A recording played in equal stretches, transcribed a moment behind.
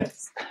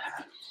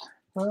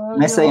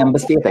Mēs ejam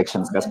bez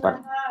pieteikšanas,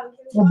 Gaspar.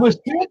 Bez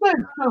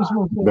pieteikšanas?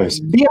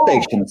 Bez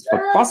pieteikšanas.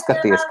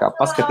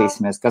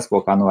 Paskatīsimies, kas ko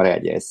kā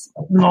norēģēs.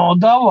 No,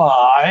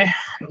 davai.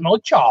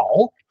 No,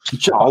 čau.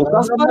 Čau,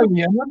 Gaspar.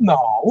 Neviena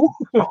nav.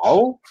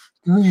 Čau.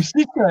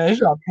 Visi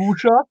kēžā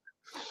pūšā.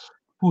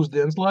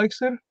 Pusdienas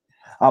laiks ir.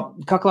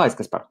 Kā klājas,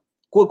 Gaspar?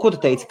 Ko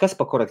tu teici, kas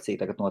pa korekciju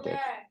tagad notiek?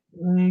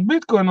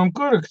 Bitcoinam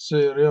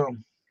korekcija ir, jā.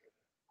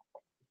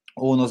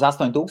 Un uz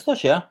 8000,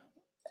 jā?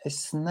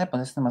 Es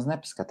nemaz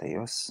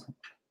nepaskatījos.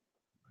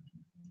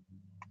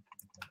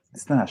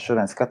 Es neesmu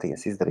šodien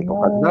skatījies, izdarīju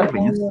kaut kādas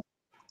darbiņas.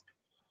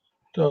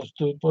 Tās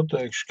tu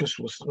pateikšu, kas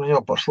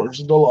jāpārslēdz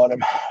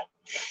dolāriem.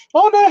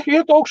 Nē,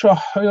 iet augšā,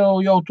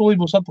 jau tūlīt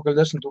būs atpakaļ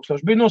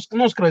 10,000. Bija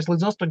noskrējis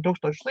līdz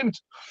 8100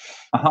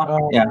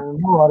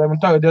 dolāriem, un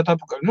tagad iet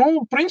atpakaļ.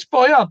 Principā,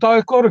 jā, tā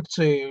ir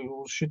korekcija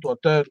uz šito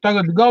te.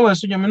 Tagad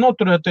galvenais viņam ir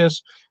noturēties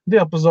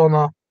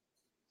diapazonā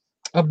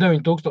ap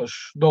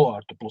 9000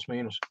 dolāru plus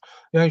mīnus.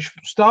 Ja viņš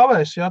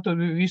stāvēs, jā, tad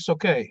viss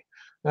ok.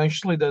 Ja viņš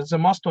slīdēs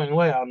zem 8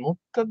 lejā,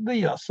 tad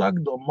jāsāk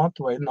domāt,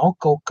 vai nav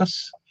kaut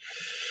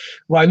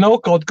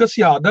kas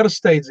jādara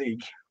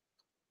steidzīgi.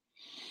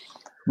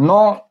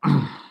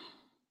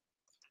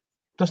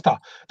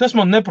 Tas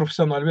man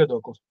neprofesionāli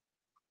viedoklis.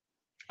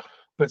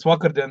 Pēc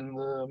vakardien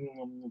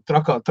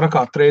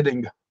trakā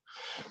tradinga.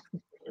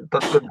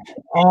 Tad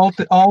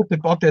alti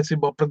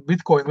attiecībā pret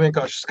Bitcoin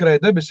vienkārši skrēja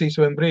debesīs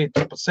vien brīdi,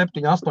 pat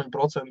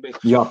 7-8% bija.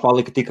 Jā,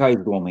 palika tik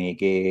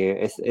aizdomīgi.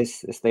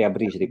 Es tajā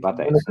brīžī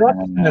pateicu.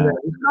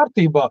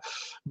 Kārtībā.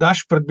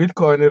 Dash pret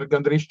Bitcoin ir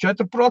gandrīz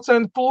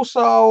 4%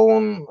 plusā,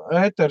 un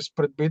Ethers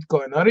pret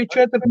Bitcoin arī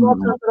 4%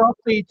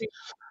 rakstīti.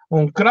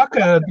 Un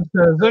Krakē,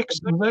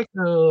 Zikas bija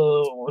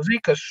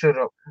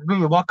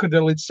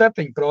vakardien līdz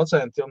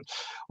 7%,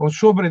 un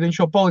šobrīd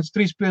viņš jau palicis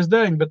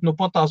 3,59, bet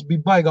pat tās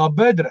bija baigā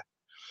bedre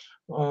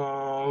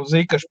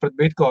Zikas pret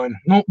Bitcoin.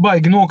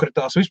 Baigi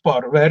nokritās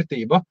vispār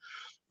vērtība.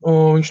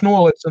 Viņš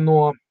noleca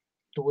no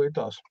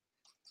tās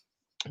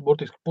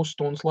burtiski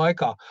pusstundas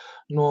laikā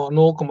no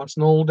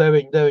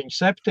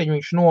 0,0997,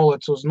 viņš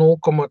noleca uz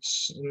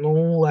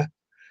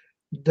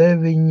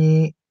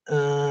 0,09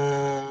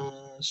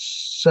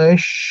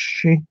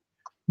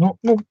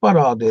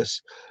 parādies.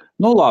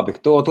 Labi,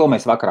 to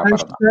mēs vakarā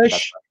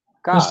parunāsim.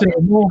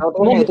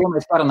 To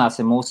mēs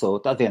parunāsim mūsu,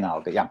 tad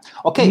vienalga, jā.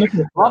 Ok,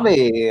 labi,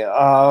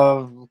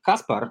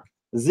 Kaspar,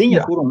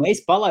 ziņa, kuru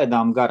mēs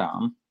palaidām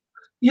garām.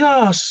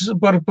 Jā,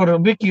 par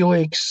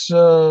Wikileaks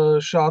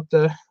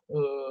šāte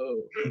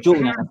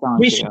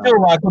visu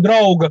cilvēku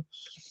drauga.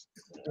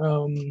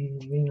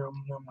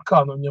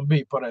 Kā viņam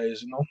bija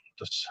pareizi,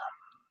 tas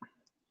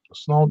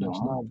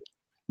Snowdens.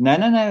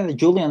 Nē,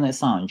 Julian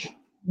Assange.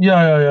 Jā,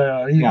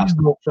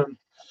 izbraukšana.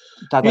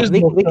 Tātad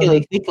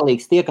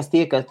Wikileaks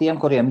tiem,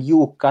 kuriem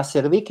jūk, kas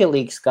ir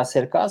Wikileaks, kas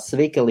ir kas.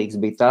 Wikileaks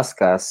bija tas,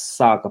 kas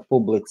sāka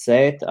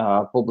publicēt.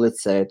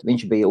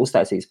 Viņš bija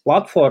uztaisījis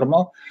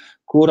platformu,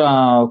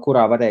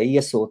 kurā varēja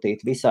iesūtīt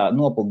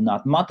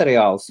nopublicēt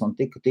materiālus un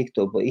tiktu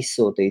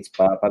izsūtīts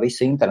pa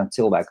visu internetu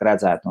cilvēku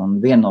redzēt. Un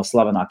viena no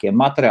slavenākajiem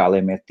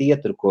materiāliem ir tie,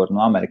 kur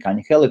no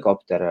amerikāņu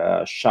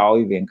helikoptera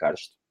šauj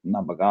vienkārši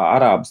nabagā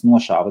arābus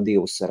nošāva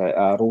 2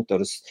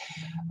 rūterus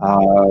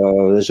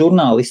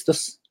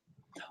žurnālistus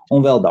un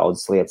vēl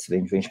daudzas lietas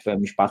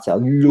viņš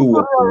pacēla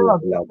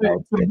ļoti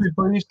daudz.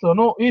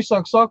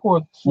 Īsāk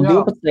sakot, un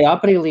 12.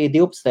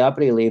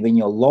 aprīlī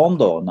viņu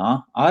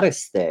Londonā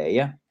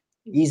arestēja,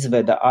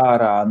 izveda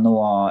ārā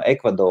no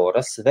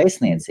Ekvadoras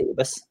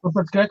vēstniecības.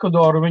 Tāpēc, ka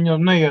Ekvadoru viņam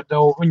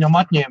neiedeva, viņam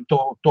atņēma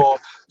to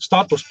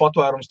status,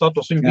 patvērumu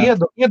status.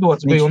 Viņam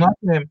iedots bija un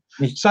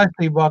atņēma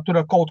saistībā tur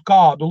ar kaut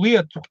kādu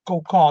lietu,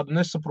 kaut kādu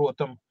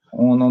nesaprotamu.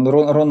 Un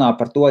runā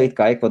par to, it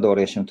kā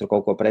ekvadoriešiem tur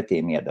kaut ko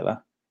pretīm iedeva.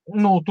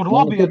 Tur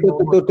labi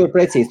tur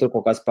precīzi, tur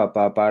kaut kas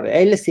par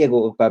eļas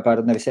ieguvu, par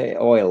nevis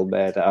oil,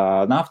 bet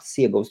naftas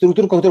ieguvus.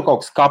 Tur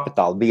kaut kas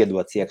kapitāli bija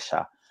iedots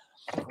iekšā.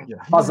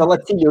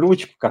 Pazalaciņu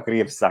ručku, kā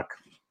krievi saka.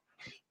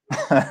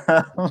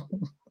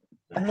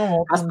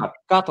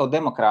 Kā to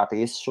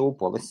demokrātijas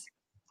šūpolis?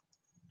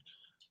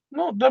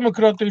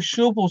 Demokrātijas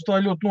šūpolis tā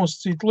ir ļoti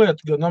nosacīta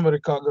lieta, gan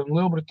Amerikā, gan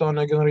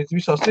Lielbritānijā, gan arī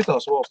visās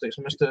citās valstīs.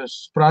 Mēs te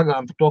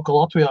sprāgājam par to, ka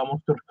Latvijā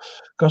mums tur,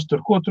 kas tur,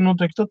 ko tur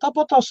notiek.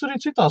 Tāpat tās arī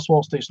citās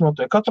valstīs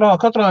notiek.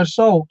 Katrā ir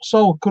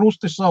savu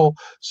krusti,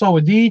 savu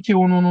dīķi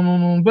un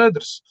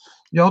bedres.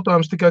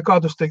 Jautājums tikai, kā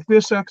tas tiek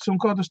piesēgts un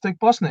kā tas tiek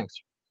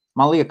pasniegts.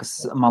 Man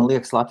liekas,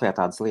 Latvijā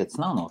tādas lietas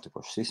nav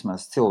notikušas.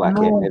 Vismaz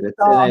cilvēkiem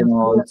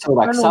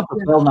cilvēki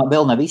saprat,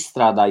 vēl nav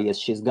izstrādājies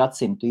šis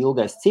gadsimtu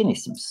ilgais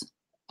cinisms.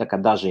 Tā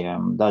kā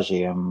dažiem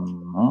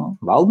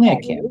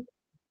valdniekiem.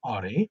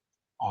 Arī.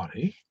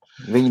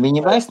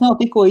 Viņi vairs nav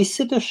tikko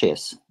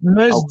izsitušies.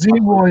 Mēs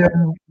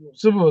dzīvojam,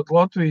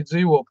 Latvija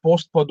dzīvo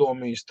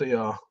postpadomīs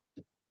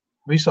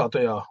visā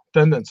tajā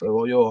tendencē,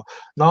 jo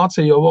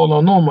nācija jau vēl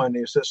nav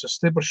nomainījusies. Es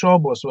stipri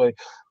šaubos, vai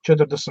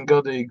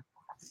 40-gadīgi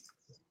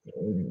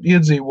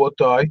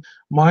iedzīvotāji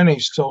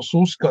mainīs savus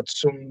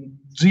uzskats un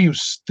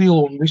dzīves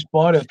stilu un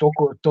vispārējo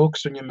to,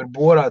 kas viņiem ir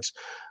borēts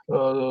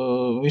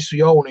visu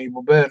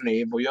jaunību,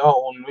 bērnību, ja,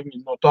 un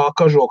viņi no tā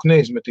kažoka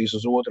neizmetīs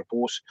uz otru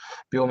pusi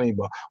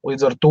pilnībā.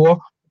 Līdz ar to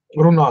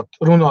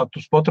runāt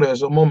uz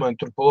patreizo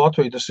momentu par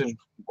Latviju, tas ir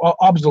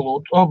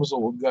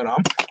absolūti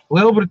garām.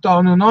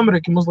 Lielbritānija un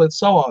Amerika mazliet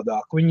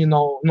savādāk. Viņi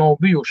nav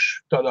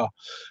bijuši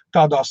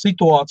tādā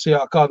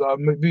situācijā, kādā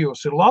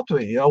bijusi ir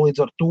Latvija. Ja? Līdz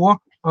ar to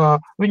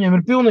viņiem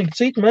ir pilnīgi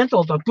cita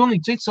mentalitāte,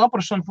 pilnīgi cita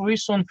saprašana pa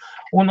visu,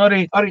 un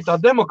arī tā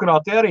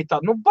demokrātija, arī tā,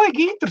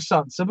 baigi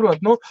interesanti, saprot,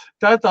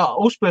 tā ir tā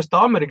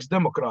uzspēsta Amerikas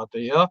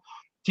demokrātija, ja?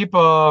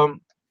 Ķipa,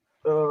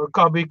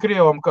 kā bija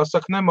Krievam, kā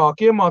saka, nemāk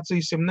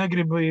iemācīsim,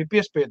 negribi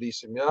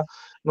piespiedīsim, ja?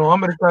 No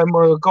Amerikām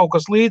kaut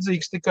kas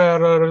līdzīgs, tikai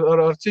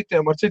ar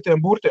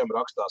citiem burtiem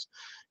rakstās.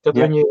 Kad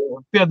viņi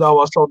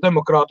piedāvā savu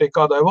demokrātiju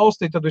kādai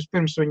valstī, tad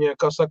vispirms viņi,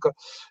 kā saka,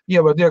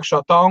 ieved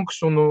iekšā tankus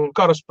un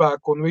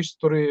karaspēku un visu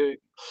tur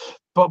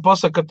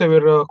pasaka, ka tev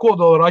ir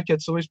kodola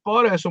raķetes un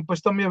vispārējais, un pēc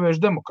tam ievieš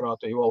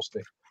demokrātiju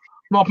valstī.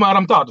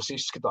 Apmēram tā tas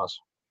izskatās.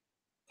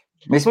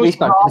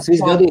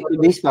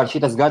 Vispār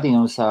šitas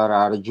gadījums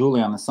ar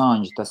Julianu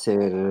Assange, tas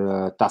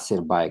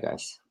ir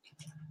baigais.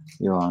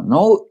 Jo,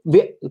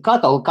 kā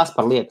tev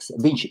Kaspar liekas,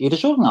 viņš ir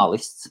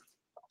žurnālists?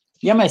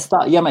 Ja mēs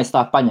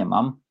tā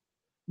paņemam.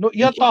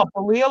 Ja tā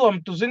pa lielam,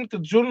 tu zini, ka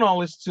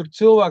žurnālists ir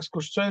cilvēks,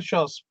 kurš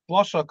cenšas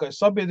plašākai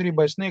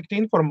sabiedrībai sniegt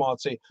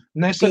informāciju,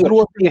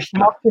 nesagrotīt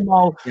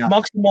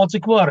maksimāli,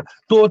 cik var.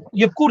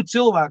 Jebkur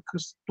cilvēku,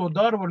 kas to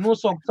dara, var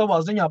nosaukt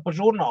savā ziņā par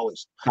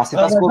žurnālistu.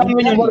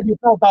 Viņam varbūt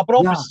nav tā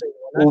profesija.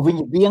 Un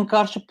viņi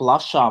vienkārši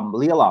plašām,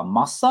 lielām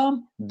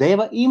masām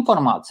deva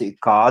informāciju,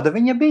 kāda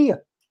viņa bija.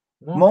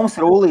 Mums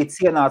rullīts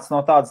ienāca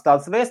no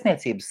tādas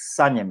vēstniecības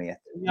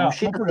saņemiet.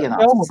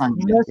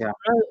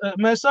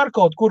 Mēs ar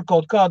kaut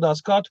kādā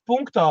skatu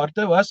punktā ar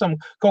tevi esam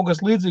kaut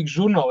kas līdzīgs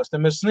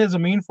žurnālistiem. Mēs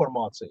sniedzam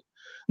informāciju.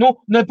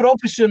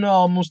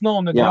 Neprofesionāli mums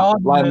nav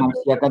negrādi. Lai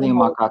mums, ja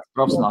gadījumā kāds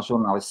profesionāls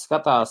žurnālists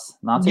skatās,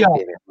 nāciet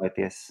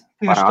pievienoties.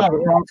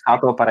 Parādiet mums,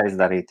 kā to pareizi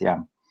darīt, jā.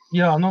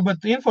 Jā,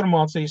 bet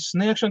informācijas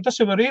sniegšana, tas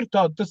jau ir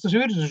tas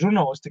ir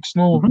žurnālistikas,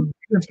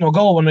 viens no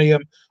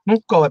galvenajiem,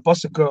 kā lai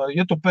pasaka,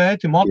 ja tu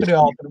pēti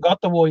materiāli, tad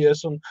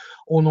gatavojies un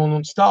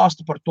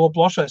stāsti par to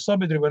plašai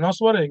sabiedrībai, nav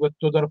svarīgi, vai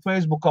tu dara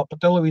Facebookā,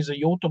 pa televīziju,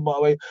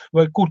 YouTube'ā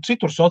vai kur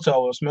citur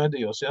sociālajos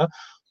medijos, ja.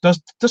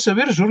 Tas jau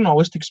ir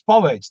žurnālistikas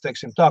paveids,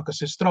 teiksim tā,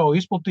 kas ir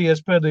strauji izplatījies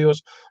pēdējo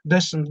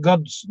 10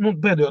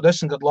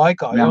 gadu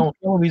laikā, ja, un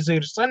televīzija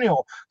ir sen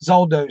jau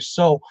zaudējusi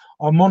savu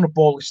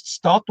monopolistu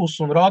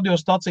statusu, un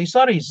radiostacijas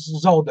arī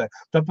zaudē,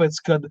 tāpēc,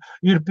 kad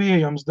ir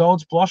pieejams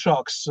daudz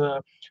plašāks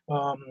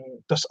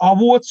tas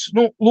avots,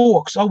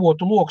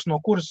 avotu loks, no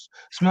kuras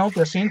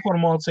smelties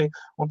informācija,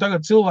 un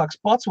tagad cilvēks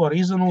pats var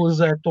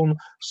izanalizēt un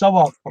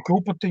savākt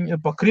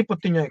pa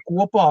kripatiņai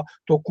kopā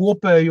to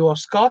kopējo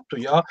skatu,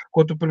 ja,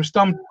 ko tu pirms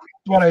tam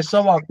varēja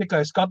savākt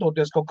tikai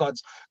skatoties kaut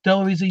kādas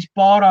televīzijas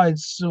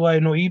pārraides vai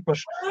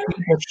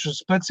īpaši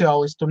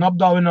speciālisti un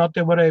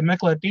apdāvinātie varēja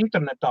meklēt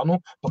internetā,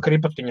 pa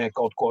kripatiņai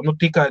kaut ko,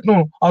 tikai,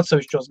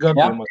 atsevišķos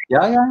gadījumos.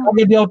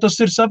 Tagad jau tas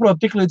ir,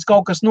 saprot, tik līdz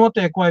kaut kas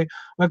notiek vai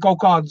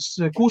kaut kādas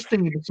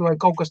kustības vai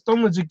kaut kas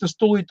tam līdzīgi, tas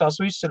tūlītās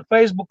viss ir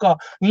Facebookā,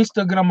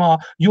 Instagramā,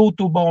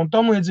 YouTube'ā un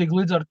tam līdzīgi,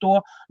 līdz ar to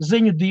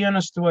ziņu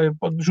dienesti vai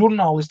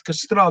žurnālisti,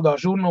 kas strādā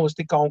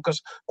žurnālistikā un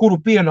kuru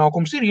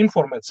pienākums ir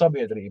informēt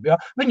sabiedrību, ja?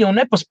 Viņi jau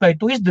nepaspēja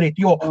to izdarīt,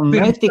 jo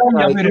pirms tam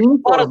jau ir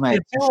parasti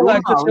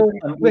cilvēki, kas jau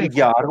ir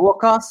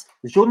jārokās.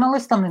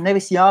 Žurnālistam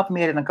nevis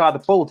jāapmierina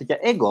kāda politiķa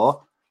ego,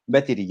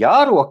 bet ir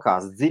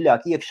jārokās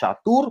dziļāk iekšā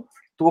tur,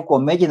 to,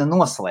 ko mēģina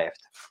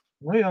noslēpt.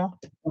 Jā.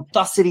 Un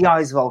tas ir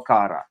jāizvelk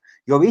ārā.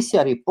 Jo visi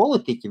arī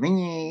politiķi,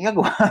 viņi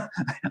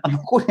no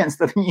kurienes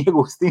tad viņi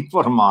iegūst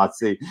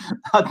informāciju.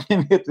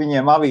 Atņemiet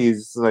viņiem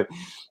avīzes vai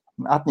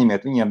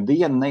atņemiet viņiem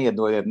dienu,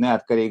 neiedodiet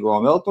neatkarīgo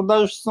un vēl tur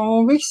dažus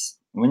un viss.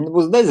 Viņi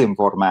būs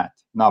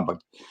dezinformēti,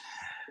 nabagi.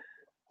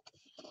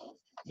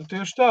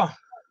 Tieši tā.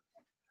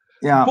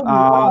 Jā,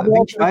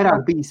 viņš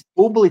vairāk bijis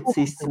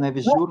publicists,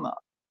 nevis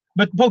žurnālists.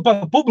 Bet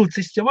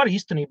publicists jau arī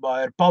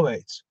īstenībā ir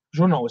paveids,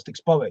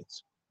 žurnālistikas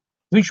paveids.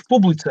 Viņš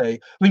publicēja,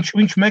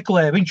 viņš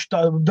meklē, viņš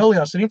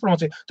dalījās ar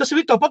informāciju. Tas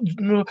ir tāpat,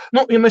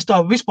 ja mēs tā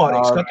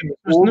vispārīgi skatāmies.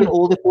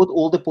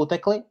 Uldi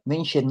Putekli,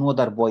 viņš ir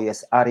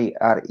nodarbojies arī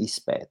ar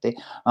izpēti.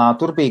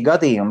 Tur bija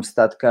gadījums,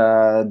 tad,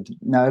 kad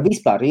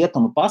vispār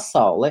rietumu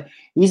pasaule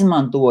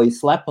izmantoja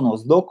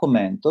slepenos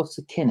dokumentus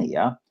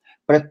Kenijā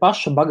pret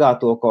pašu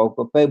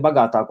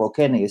bagātāko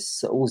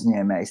Kenijas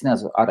uzņēmējs,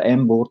 nezinu, ar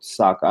M-burtu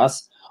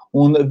sākās.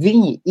 Un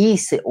viņi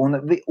īsi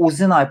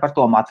uzzināja par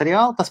to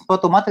materiālu. Par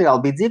to materiālu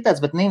bija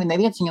dzirdēts, bet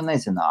neviens viņu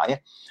nezināja.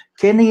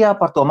 Kenijā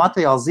par to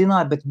materiālu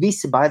zināja, bet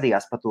visi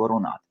baidījās par to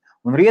runāt.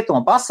 Un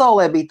rietumu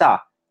pasaulē bija tā,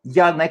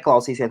 ja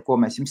neklausīsiet, ko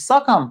mēs jums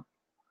sakām,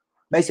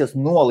 mēs jūs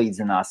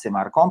nolīdzināsim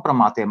ar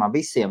kompromātiem, ar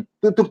visiem.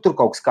 Tur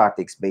kaut kas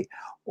kārtīgs bija.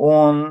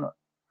 Un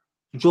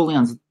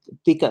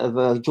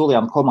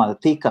Juliana komanda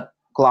tika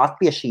klāt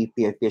pie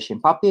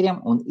šiem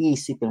papīriem, un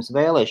īsi pirms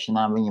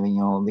vēlēšanām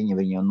viņi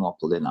viņu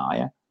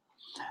nopludināja.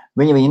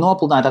 Viņi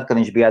nopludināja, tad, kad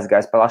viņš bija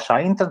aizgājis plašā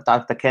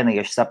internetā, tad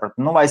kenieši saprata,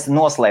 vairs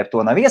noslēpt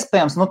to nav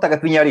iespējams,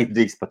 tagad viņi arī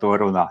drīkst par to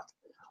runāt.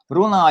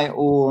 Runāja,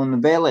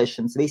 un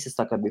vēlēšanas visas,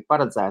 tā kā bija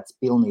paredzētas,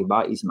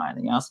 pilnībā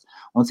izmainījās.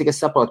 Un, cik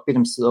es saprotu,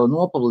 pirms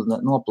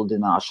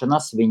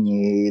nopludināšanas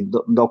viņi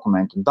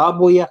dokumentu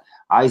dabūja,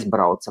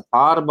 aizbrauca,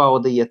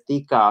 pārbaudīja,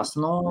 tikās,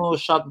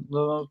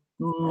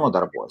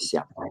 nodarbojas,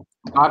 jā.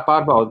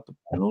 Pārbauda,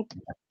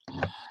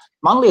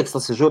 man liekas,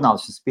 tas ir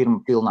žurnālisms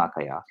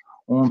pilnākajā.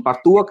 Un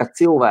par to, ka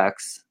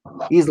cilvēks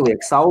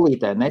izliek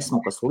saulītē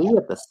nesmukas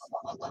lietas.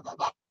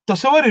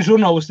 Tas jau arī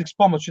žurnālistikas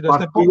pamats.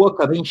 Par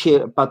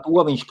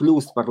to viņš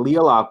kļūst par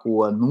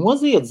lielāko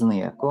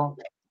noziedznieku.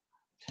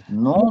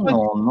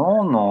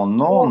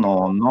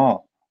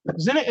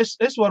 Zini,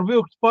 es varu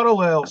vilkt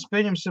paralēlis,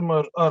 pieņemsim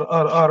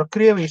ar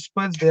Krievijas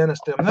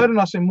spēcdienestiem.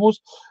 Nerunāsim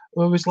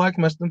visu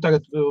laiku, mēs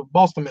tagad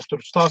balstamies tur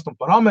stāstam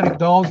par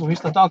Ameriku daudz un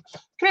visu tā.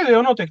 Krievijā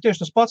jau notiek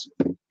tieši tas pats.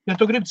 Ja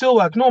tu gribi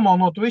cilvēku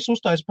nomalnot, tu visu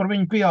uztais par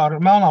viņu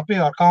melnā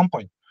PR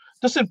kampaņu.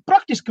 Tas ir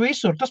praktiski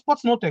visur. Tas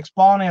pats notiek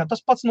Spānijā,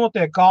 tas pats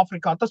notiek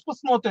Āfrikā, tas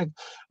pats notiek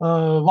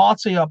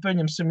Vācijā,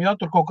 pieņemsim, ja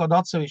tur kaut kāda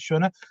atsevišķa,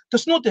 ne?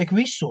 Tas notiek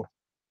visur.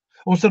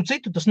 Un starp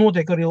citu, tas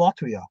notiek arī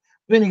Latvijā.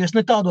 Vienīgais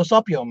ne tādos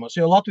apjomos,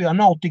 jo Latvijā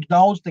nav tik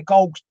daudz, tik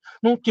augsts,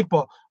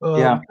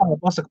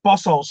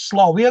 pasaules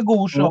slavu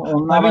iegūša.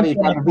 Un nav arī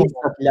tāda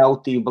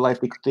visatļautība, lai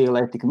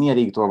tik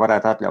mierīgi to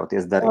varētu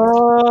atļauties darīt.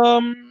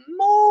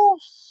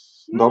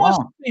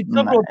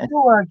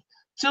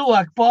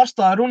 Cilvēki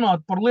pārstāja runāt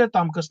par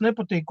lietām, kas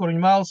nepatīk, kur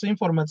viņi vēlas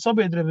informēt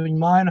sabiedrību, viņi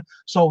maina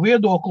savu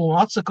viedokli un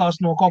atsakās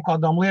no kaut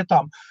kādām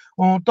lietām.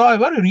 Un tā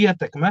jau arī ir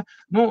ietekme.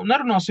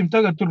 Nerunāsim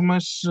tagad, tur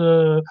mēs,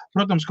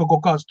 protams,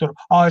 kaut kāds tur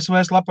ASV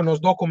slepenos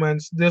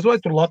dokumentus, diez vai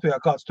tur Latvijā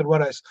kāds tur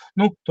varēs,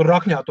 tur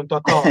rakņāt un tā.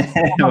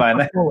 Vai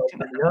ne?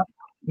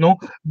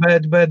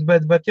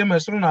 Bet, ja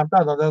mēs runājam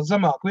tādā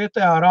zemāk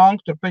vietējā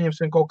rangu, tur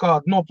pieņemsim kaut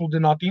kādu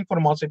nopludinātu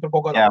informāciju par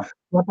kaut kādām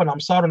slepenām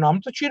sarunām,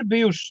 taču ir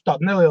bijuši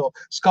tādi nelieli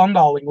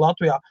skandāliņi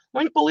Latvijā.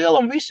 Viņi pa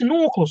lielam visi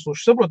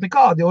noklusuši, saprot,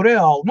 nekādi jau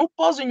reāli,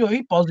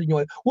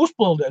 paziņoja,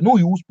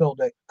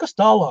 uzpeldēja. Kas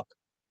tālāk?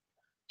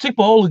 Cik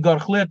pa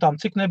oligarhu lietām,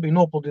 cik nebija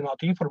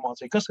nopludināta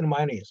informācija, kas ir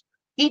mainījies?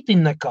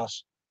 Itin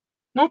nekas.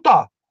 Tā.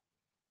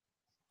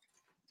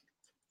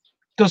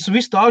 Tas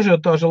viss tā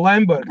ažiotāža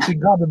Lemberga, cik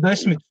gada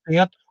 10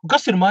 iet. Un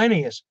kas ir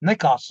mainījies?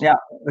 Nekas. Jā,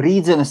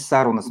 Rīdzenes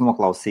sarunas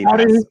noklausījās.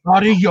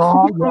 Arī jā.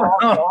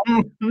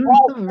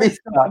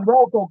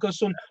 Vēl kaut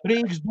kas un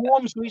Rīgas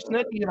domas, viss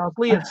netīrās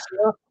lietas,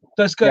 jā.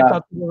 Tā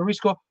skaitā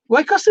visu ko.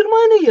 Vai kas ir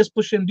mainījies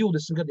pa šiem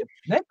 20 gadiem?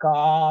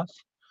 Nekas.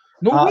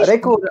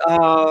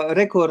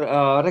 Rekur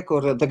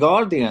The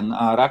Guardian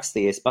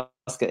rakstīja,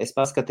 es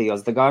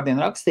paskatījos, The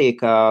Guardian rakstīja,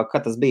 ka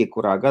tas bija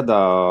kurā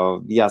gadā,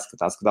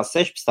 jāskatās, kad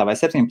 16. vai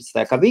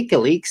 17. ka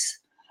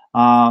Wikileaks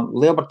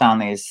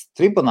Lielbritānijas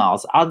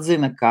tribunāls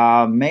atzina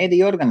kā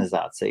mēdīju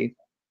organizāciju.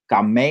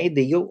 Tad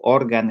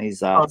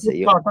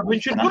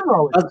viņš ir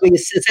žurnālists. Tas bija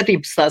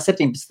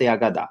 17.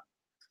 gadā.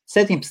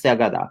 17.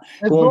 gadā.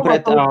 Un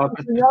pret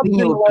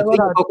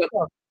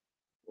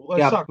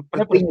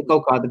viņu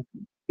kaut kādi,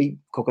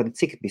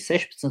 cik bija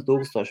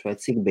 16,000 vai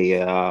cik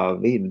bija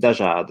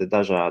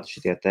dažādi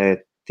šitie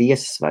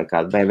tiesas vai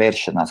kāda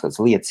vēršanās,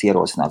 kādas lietas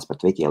ierosināts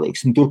pret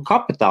Wikileaks. Un tur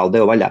kapitāli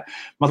deva vaļā.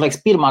 Man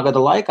liekas, pirmā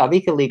gada laikā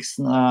Wikileaks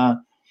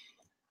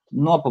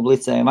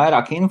nopublicēja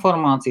vairāk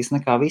informācijas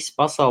nekā visi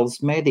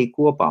pasaules mēdī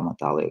kopā, man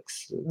tā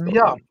liekas.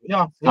 Jā.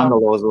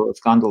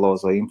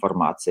 Skandalozo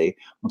informāciju.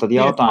 Un tad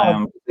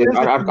jautājums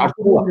ar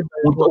ko?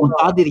 Un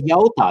tad ir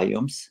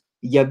jautājums,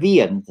 ja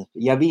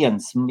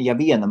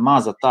viena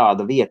maza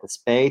tāda vieta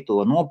spēj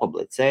to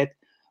nopublicēt,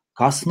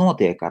 kas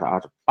notiek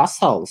ar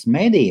pasaules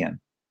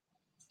mēdījiem?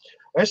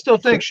 Es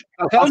tev teikšu,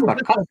 kas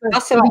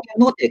ar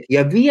viņiem notiek?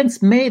 Ja viens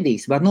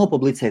mēdījis var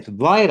nopublicēt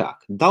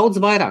daudz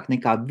vairāk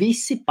nekā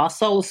visi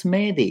pasaules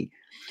mēdīji,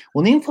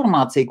 un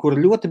informācija, kur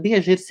ļoti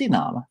bieži ir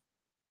zināma.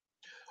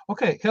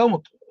 Ok,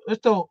 Helmut, es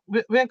tev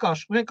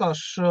vienkārši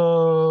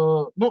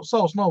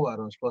savus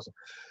novērojums pasaku.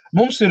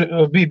 Mums ir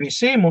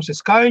BBC, mums ir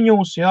Sky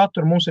News, jā,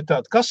 tur mums ir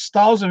tāda, kas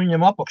stāv zem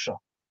viņam apakšā.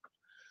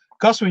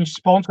 Kas viņus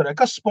sponsorē?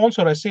 Kas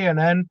sponsorē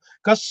CNN?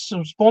 Kas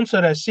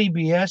sponsorē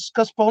CBS?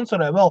 Kas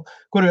sponsorē vēl,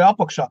 kur ir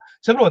apakšā?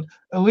 Saprot,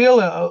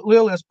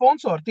 lielie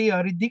sponsori, tie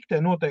arī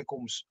diktē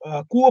noteikumus.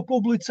 Ko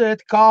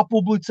publicēt, kā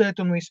publicēt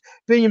un viss.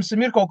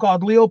 Pieņemsim, ir kaut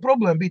kāda liela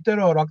problēma. Bija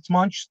terorakts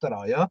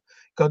Manchesterā, ja?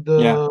 Kad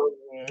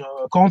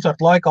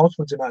koncerta laikā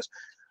uzspridzinājās.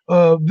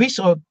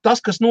 Tas,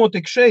 kas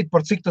notika šeit,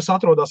 par cik tas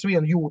atrodas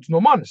viena jūdz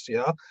no manis,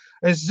 ja?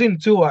 Es zinu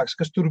cilvēks,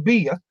 kas tur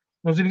bija,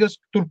 kas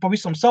tur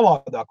pavisam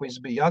savādāk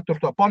viss bija, ja? Tur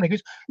tā panika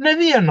viss.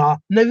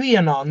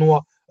 Nevienā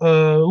no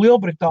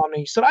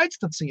Lielbritānijas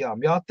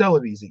raidstacijām, ja?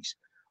 Televīzijas.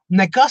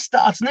 Nekas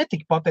tāds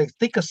netika pateikts,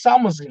 tika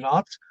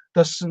samazināts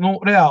tas,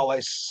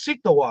 reālais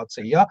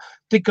situācija, ja?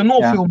 Tika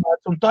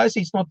nofilmēts un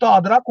taisīts no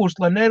tāda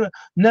rakursa, lai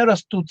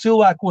nerastu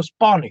cilvēkos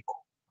paniku.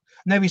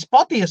 Nevis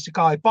patiesi,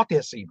 kā ir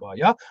patiesībā,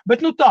 ja? Bet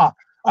tā,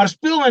 ar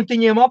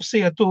spilventiņiem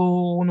apsietu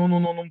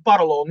un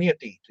paralonu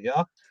ietītu,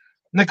 ja?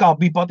 nekā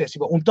bija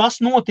patiesībā. Un tas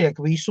notiek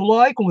visu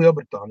laiku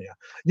Lielbritānijā.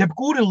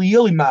 Jebkuri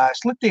lieli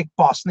mēsli tiek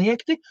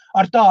pasniegti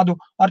ar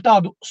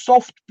tādu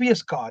soft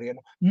pieskārienu.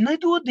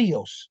 Nedod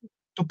Dievs,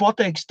 tu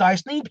pateiksi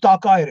taisnību, tā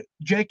kā ir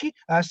Džeki,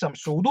 esam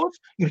sūdots,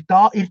 ir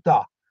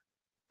tā.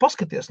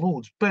 Paskaties,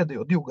 lūdzu,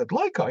 pēdējo 2 gadu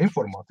laikā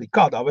informācija,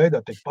 kādā veidā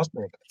tiek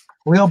pasniegta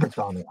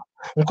Lielbritānijā.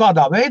 Un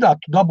kādā veidā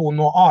tu dabū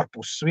no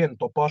ārpuses vienu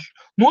to pašu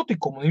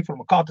notikumu un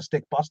informāciju, kā tas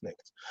tiek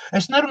pasniegts.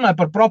 Es nerunāju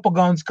par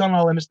propagandas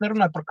kanāliem, es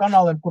nerunāju par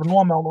kanāliem, kur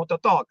nomelno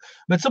tālāk.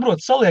 Bet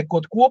saprot,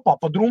 saliekot kopā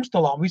pa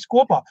drumstalām, visu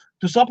kopā,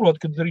 tu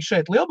saproti, ka arī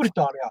šeit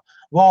Lielbritānijā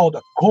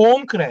valda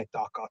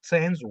konkrētākā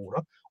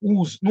cenzūra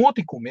uz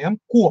notikumiem,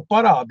 ko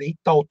parādīt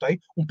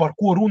tautai un par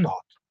ko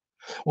runāt.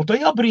 Un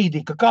tajā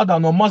brīdī, ka kādā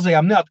no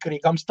mazajām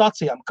neatkarīgām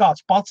stacijām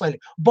kāds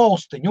paceļ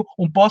balstiņu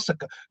un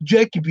pasaka,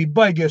 Džeki bija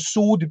baigies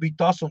sūdi, bija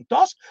tas un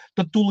tas,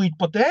 tad tūlīt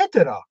pat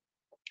ēterā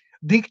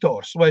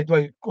diktors vai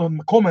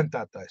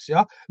komentētājs,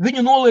 ja,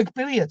 viņu noliek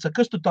pie vietas,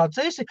 kas tu tāds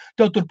esi,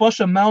 tev tur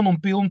pašam melnu un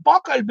pilnu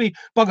pakaļ bija,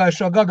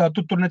 pagājušā gadā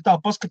tu tur ne tā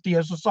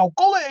paskatījies uz savu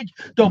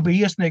kolēģi, tev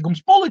bija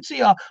iesniegums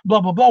policijā, bla,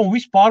 bla, bla, un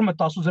viss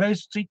pārmetās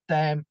uzreiz uz citu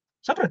tēmu.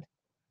 Saprati,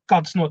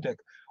 kā tas notiek?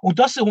 Un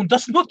tas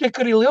notiek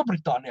arī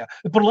Lielbritānijā.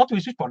 Par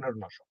Latvijas vispār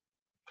nerunāšu.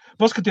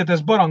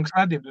 Paskatieties Barangas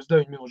raidību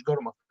 9 minūšu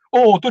garumā.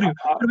 Tur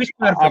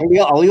vispār... Ar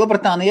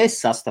Lielbritāniju es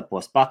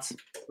sastapos pats.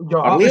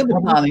 Jā, ar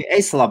Lielbritāniju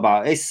es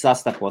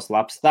sastapos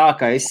labs tā,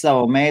 ka es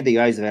savu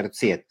mēdīju aizvēru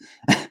ciet.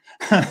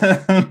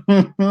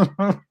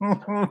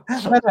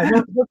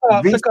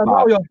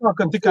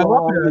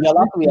 Ja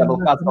Latvijā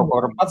vēl kāds kaut ko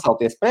var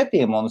pacelties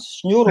pretiem un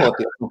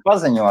šņuroties un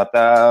paziņot,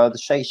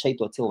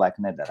 šeit to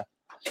cilvēku nedara.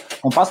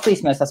 Un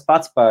paskatīsimies tas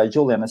pats par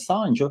Julianu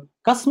Assange.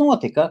 Kas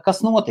notika?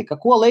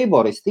 Ko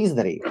leiboristi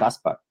izdarīja,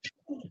 Kaspar?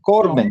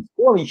 Korbins,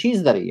 ko viņš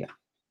izdarīja?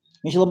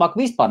 Viņš labāk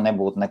vispār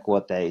nebūtu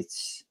neko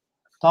teicis.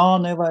 Tā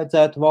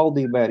nevajadzētu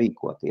valdībai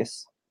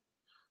rīkoties.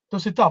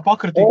 Tas ir tā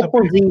pakritīt.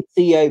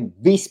 Opozīcijai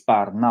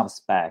vispār nav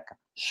spēka.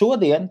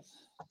 Šodien,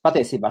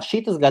 patiesībā,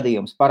 šitas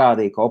gadījums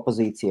parādīja, ka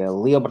opozīcijai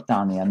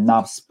Lielbritānijā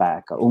nav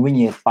spēka, un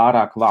viņi ir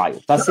pārāk vāji.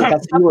 Tas ir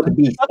ļoti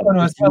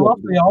bīstami.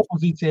 Latvijā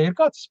opozīcijai ir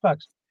kāds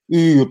spēks?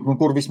 Ir,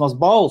 tur vismaz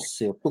balss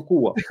ir, tu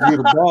ko?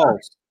 Ir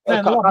balss.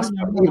 Ir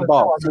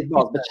balss,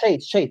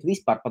 bet šeit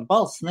vispār pat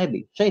balss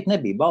nebija. Šeit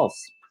nebija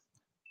balss.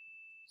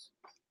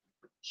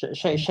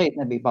 Šeit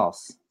nebija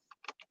balss.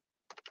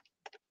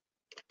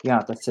 Jā,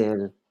 tas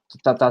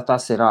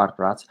ir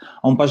ārprāts.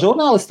 Un par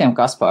žurnālistiem,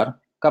 Kaspar,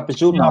 kāpēc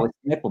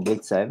žurnālisti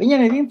nepublicē?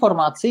 Viņiem ir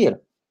informācija.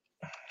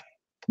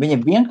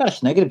 Viņiem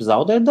vienkārši negrib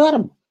zaudēt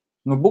darbu.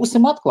 Nu,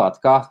 būsim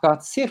atklāti, kā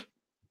tas ir.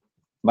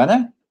 Vai ne?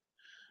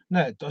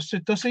 Nē, tas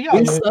ir jā.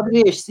 Viss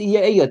atgriežas,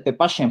 ejot pie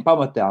pašiem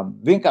pamatām.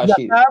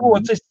 Vienkārši... Ja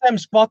tēvocis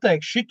sems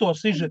pateiks, šito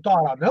sižetu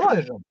ārā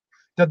nelaižam,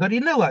 tad arī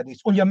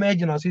nelaidīs. Un ja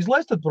mēģinās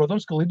izlaist, tad,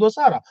 protams, ka lidos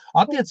ārā.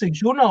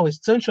 Attiecīgi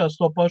žurnālisti cenšas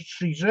to pašu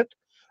sižetu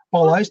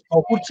palaist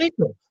kaut kur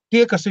citur.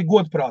 Tie, kas ir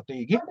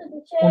godprātīgi,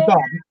 un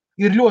tādi,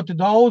 ir ļoti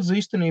daudz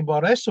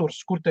īstenībā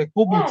resursus, kur tiek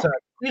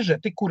publicēti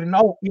sižeti, kuri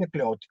nav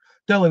iekļauti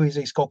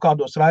televīzijas kaut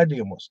kādos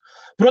raidījumos.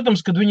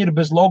 Protams, kad viņi ir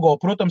bez logo,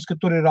 protams, ka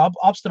tur ir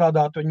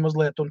apstrādāti viņi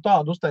mazliet un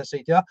tādu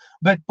uztaisīt, ja?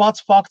 Bet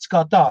pats fakts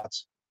kā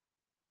tāds.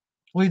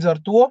 Līdz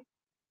ar to,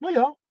 nu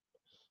jā,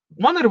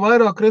 man ir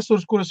vairāk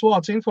resursi, kur es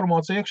vācu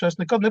informāciju iekšā, es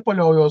nekad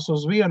nepaļaujos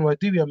uz 1 vai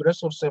 2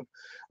 resursiem,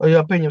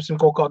 ja pieņemsim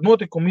kaut kādu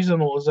notikumu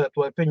izanalizēt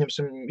vai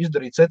pieņemsim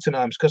izdarīt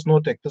secinājumus, kas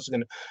notiek, tas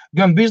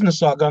gan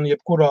biznesā, gan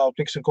jebkurā,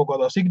 tiksim, kaut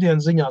kādās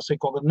ikdienas ziņās,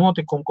 ir kaut kāda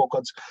notikuma, kaut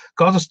kāds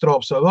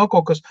katastrofas vai vēl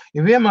kaut kas,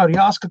 ir vienmēr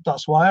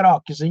jāskatās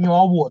vairāki ziņu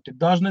avoti,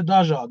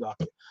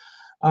 dažādāki.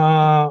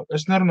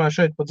 Es nerunāju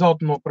šeit par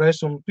dzelteno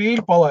presu un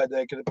pīļu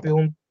palaidēju, kad ir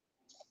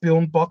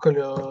pilnu pakaļ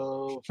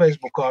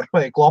Facebookā ar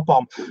fake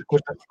lapām,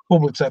 kur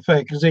publicē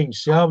fake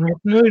ziņas. Ja?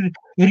 Nu,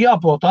 ir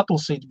jāprot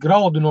atlasīt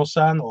graudu no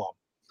sēnolām.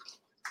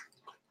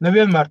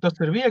 Nevienmēr tas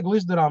ir viegli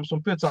izdarāms un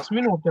 5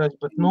 minūtēs,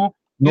 bet,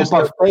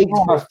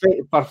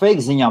 par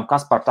fake ziņām,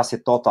 Kaspar, tas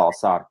ir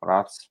totāls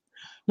ārprāts.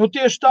 Nu,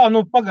 tieši tā,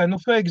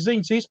 fake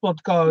ziņas izplat,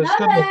 kā es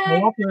skatos, no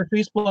latviešu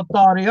izplat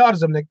tā arī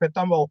ārzemnieki, pēc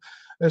tam vēl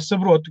es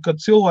saprotu, ka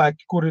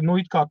cilvēki, kuri,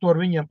 it kā to ar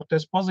viņiem pat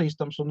es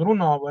pazīstams un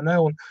runā, vai ne,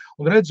 un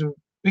redzu,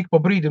 ik pa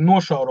brīdim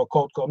nošauro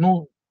kaut ko,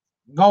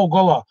 gau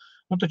galā,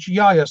 taču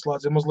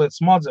jāieslēdz mazliet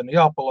smadzenes,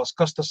 jāpalas,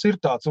 kas tas ir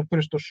tāds, un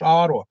pirms tu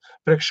šāro,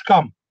 priekš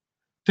kam.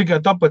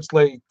 Tikai tāpēc,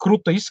 lai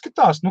kruta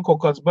izskatās,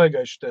 kaut kāds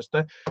baigais šities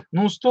te.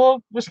 Uz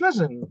to, es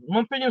nezinu,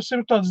 man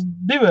pieņemsim tāds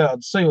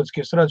divējāds sajūtas, ka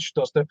es redzu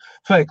šitos te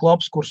fake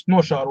laps, kurš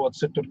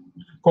nošārots, ir tur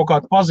kaut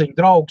kāda paziņa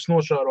draugs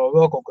nošāro,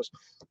 vēl kaut kas.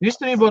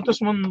 Īstenībā tas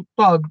man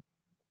tādu,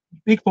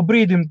 ik pa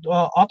brīdim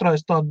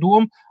atraist tādu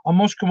domu,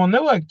 moška man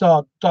nevajag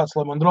tāds,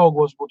 lai man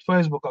draugos būtu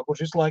Facebookā,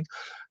 kurš visu laiku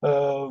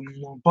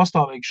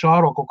pastāvīgi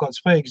šāro kaut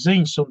kādas fake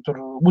ziņas un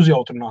tur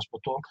uzjautrinās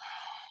par to.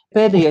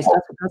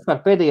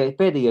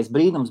 Pēdējais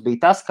brīnums bija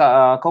tas, ka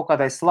kaut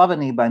kādai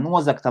slavenībai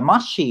nozagta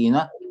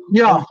mašīna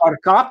un par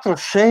katru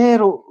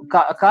šēru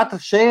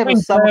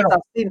samaksā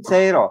 100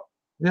 eiro.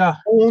 Jā.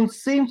 Un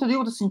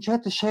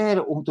 124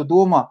 šēru, un tu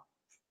domā,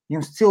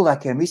 Jums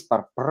cilvēkiem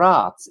vispār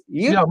prāts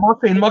ir? Jā,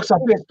 mašīna maksā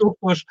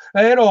 5000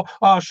 eiro,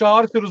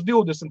 šārs ir uz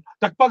 20.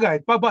 Tak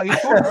pagaid,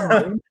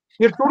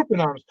 ir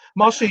turpinājums.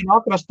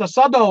 Mašīna atrasta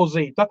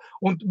sadauzīta,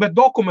 bet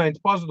dokumenti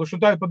pazuduši.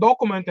 Un tā ir pa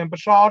dokumentiem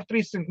par šāru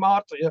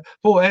 300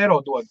 eiro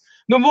dod.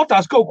 Nu,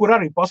 tās kaut kur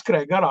arī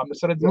paskrēja garām,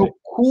 es redzēju.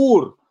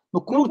 Nu,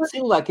 kur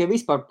cilvēkiem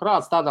vispār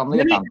prāts tādām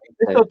lietām?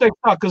 Es tev teiktu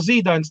tā, ka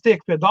zīdains tiek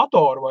pie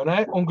datora, vai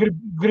ne? Un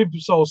grib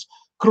savus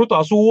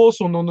krutās olas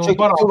un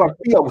parādīt.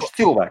 Pieauguši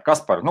cilvēki,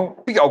 Kaspar,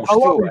 pieauguši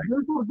cilvēki.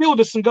 Tur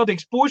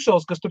 20-gadīgs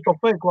pušels, kas tur to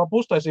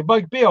fake-lapu uztaisīja,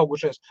 baigi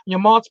pieaugušies.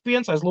 Viņam māca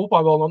piens aiz lūpā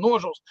vēl no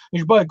nožūs,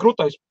 viņš baigi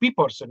krutais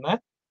pipars ir, ne?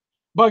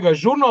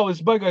 Baigais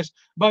žurnālists,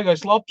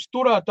 baigais labs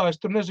turētājs,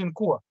 tur nezinu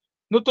ko.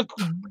 Nu, tak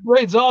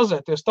beidz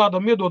āzēties,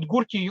 tādam iedot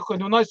gurķiju,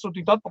 un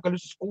aizsūtīt atpakaļ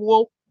uz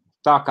skolu.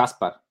 Tā,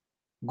 Kaspar,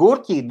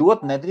 gurķiju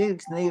dot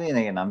nedrīkst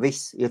nevienam,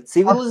 viss ir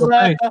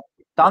civilizēta.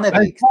 Tā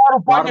nedrīkst.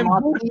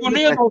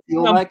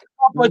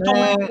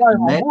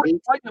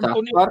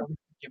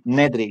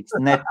 Nedrīkst.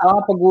 Ne tā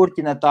pa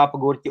gurķi,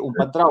 un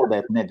pat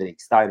draudēt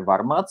nedrīkst. Tā ir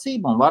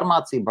varmācība, un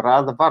varmācība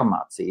rada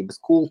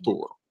varmācības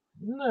kultūru.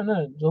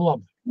 Nē,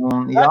 labi.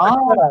 Jā.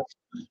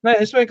 Nē,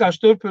 es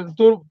vienkārši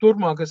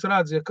turpmāk es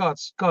redzu, ja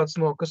kāds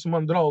no, kas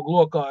man draugu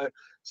lokā ir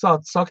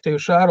sācis aktīvi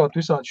šērot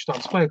visādi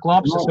tāds fake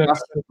labs.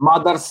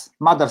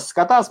 Madars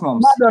skatās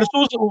mums?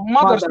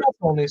 Madars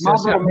nopelnīsies.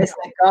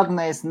 Madaru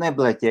mēs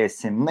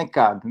nebleķēsim,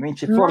 nekad. Viņš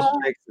ir foršs,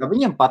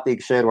 viņam patīk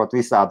šērot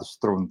visādus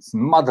strunas.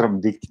 Madaram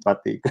dikti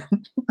patīk.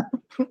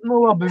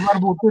 Nu labi,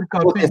 varbūt ir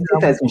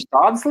kāds viņš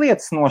tādas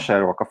lietas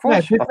nošēro, ka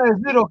forši. Nē,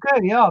 ir ok,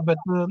 jā, bet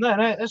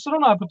nē, es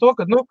runāju par to,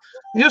 ka,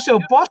 jūs jau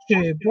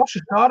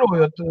paši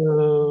šārojot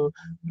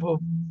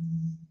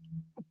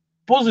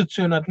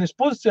pozicionēt,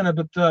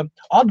 bet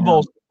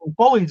atbalstat un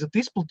palīdzat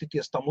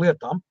izplatīties tam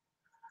lietām.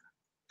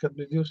 Kad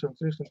bija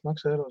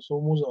 200-300 eiro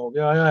summa uzauga.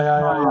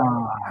 Jā.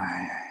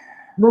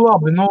 Nu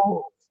labi,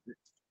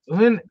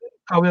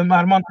 kā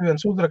vienmēr man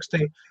viens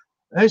uzrakstīja,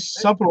 es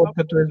saprotu,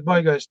 ka tu esi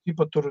baigais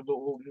tipa tur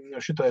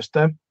šitais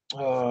te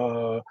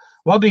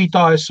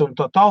vadītājs un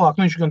tā tālāk.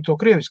 Viņš gan to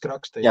krieviski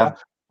rakstīja.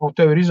 Un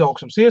tev ir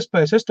izaugsmas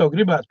iespējas. Es tev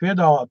gribētu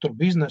piedāvāt tur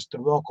biznesu,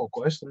 tur vēl kaut ko.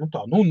 Es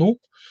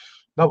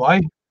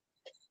davai,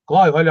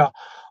 klāju vaļā.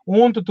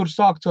 Un tu tur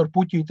sākts ar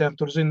puķītēm,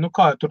 tur zini,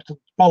 kā jau tur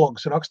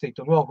palogas rakstīt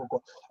un vēl kaut ko.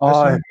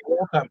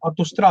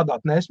 Tu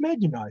strādāt neesi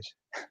mēģinājis?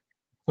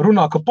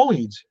 Runā, ka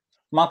palīdzi.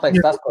 Man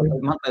liekas,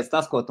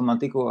 tas, ko tu man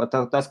tikko,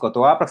 tas, ko tu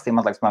aprakstīji,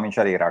 man liekas, man viņš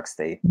arī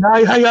rakstīja.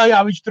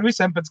 Jā, viņš tur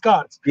visiem pēc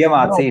kārtas.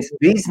 Iemācījis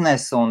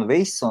biznesu un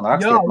visu, un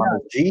rakstīt man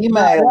uz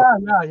Gmail.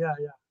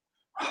 Jā.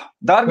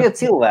 Dargie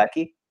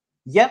cilvēki,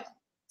 ja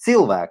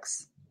cilvēks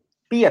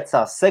 5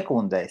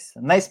 sekundēs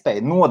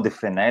nespēja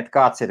nodefinēt,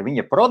 kāds ir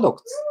viņa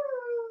produkts,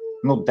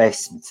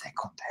 10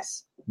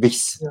 sekundēs.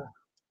 Viss. Jā.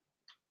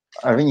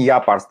 Ar viņu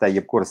jāpārstāj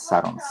jebkuras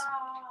sarunas.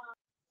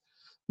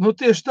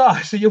 Tieši tā,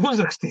 es jau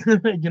uzrakstīju,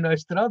 nemēģināju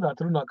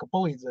strādāt, runā, ka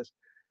palīdzēs.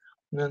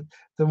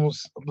 Tad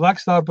mums Black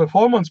Star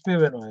Performance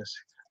pievienojas.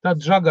 Tad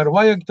žagaru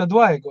vajag, tad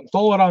vajag. Un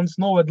tolerants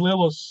noved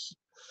lielos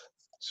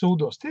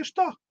sūdos. Tieši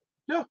tā,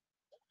 jā.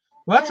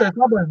 Vecais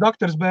labais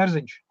doktors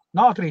Bērziņš.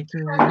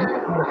 Nātrīti.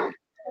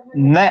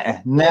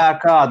 Ne ar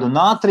kādu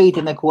nātrīti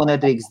neko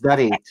nedrīkst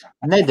darīt.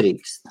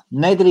 Nedrīkst.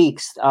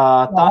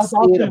 Tas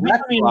ir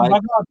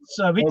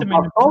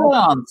vitamīnu.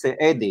 Toleranci,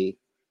 Edī,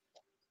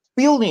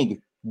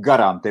 pilnīgi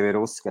garām tev ir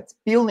uzskats.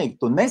 Pilnīgi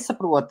tu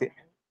nesaproti,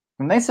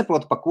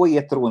 pa ko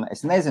iet runa.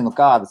 Es nezinu,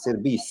 kādas ir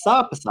bijis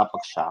sāpes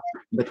apakšā,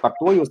 bet par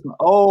to jūs...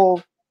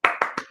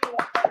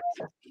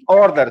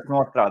 Orders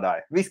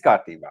nostrādāja. Viss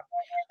kārtībā.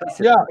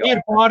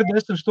 Ir pāri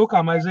 10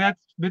 štukām aiziet,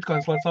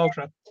 bitcoins lēc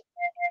augšā.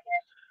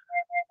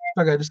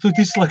 Pagaid, es tu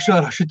izslēgšu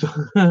ārā šito.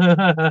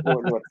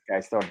 Ļoti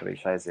skaisti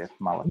orderīši aiziet,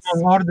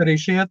 malacis.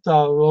 Orderīši iet, tā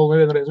vēl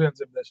vienreiz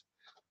dzirdēs.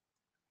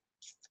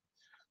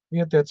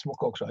 Ietiet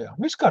smuku augšā, jā.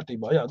 Viss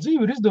kārtībā, jā.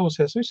 Dzīve ir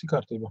izdevusies, viss ir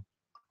kārtībā.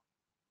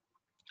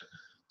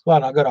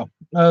 Lēnā garā.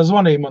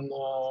 Zvanīja man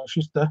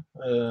šis te...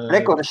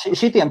 Rekord,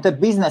 šitiem te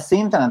biznesa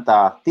internetā,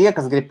 tie,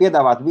 kas grib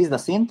piedāvāt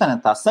biznesa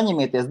internetā,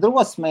 saņemieties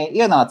drosmī,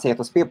 ienāciet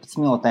uz 15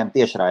 minūtēm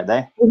tiešraidē.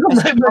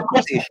 Es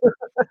sapratīšu,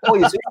 ko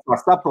jūs vispār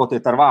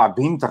saprotiet ar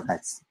vārdu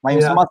internets. Vai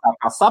jums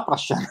mazākā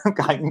saprašana,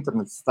 kā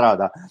internets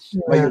strādā?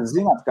 Vai jūs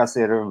zināt, kas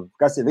ir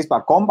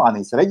vispār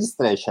kompānijas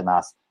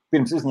reģistrēšanās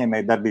pirms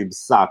uzņēmēju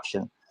darbības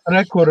sākšana?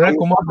 Vai jūs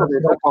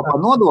saprotiet par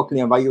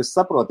nodokļiem, vai jūs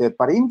saprotiet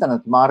par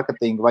internetu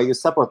mārketingu, vai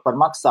jūs saprotat par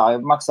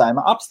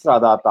maksājuma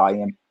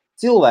apstrādātājiem?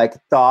 Cilvēki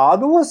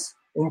tādos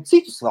un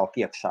citus vēl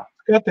iekšā.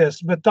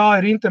 Skaties, bet tā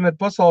ir internetu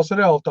pasaules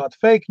realitāte.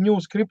 Fake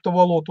news,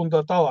 kriptovalūta un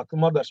tā tālāk.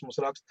 Madars mums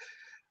raksta.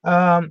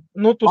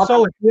 Tu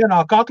salik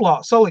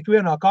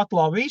vienā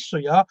katlā visu,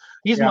 jā,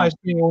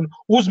 izmaistīja un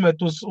uzmet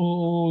uz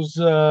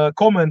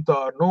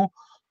komentāru.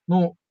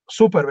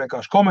 Super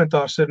vienkārši.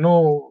 Komentārs ir,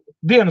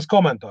 dienas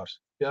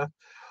komentārs, jā.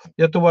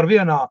 Ja tu var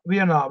vienā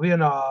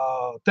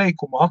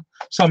teikumā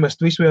samest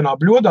visu vienā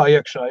bļodā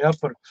iekšā, ja,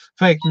 par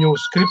fake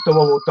news,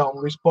 kriptovalūtām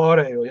un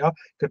vispārējo, ja,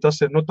 ka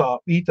tas ir, tā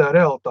IT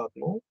realitāte,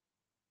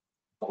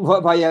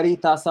 Vai arī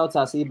tā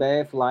saucās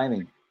IBF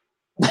laimiņa?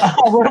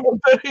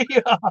 Varbūt arī,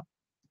 jā.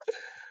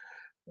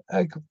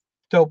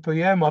 Tev pie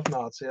jēma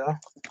atnāca, jā.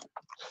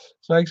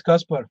 Sveiks,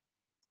 Kaspar.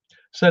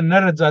 Sen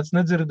neredzēts,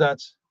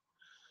 nedzirdēts.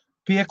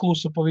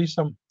 Pieklusa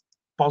pavisam,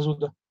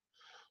 pazuda.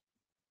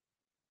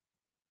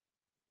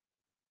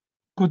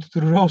 Ko tu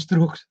tur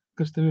raustrūks?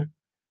 Kas tev ir?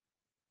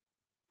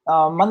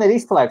 Man ir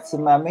izslēgts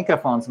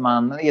mikrofons,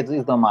 man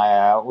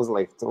izdomāja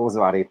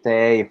uzvārīt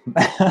tēju.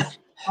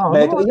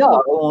 Bet, jā,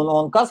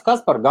 un kas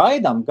par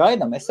gaidam?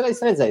 Es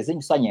redzēju,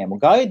 ziņu saņēmu.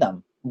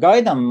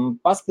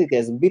 Gaidam,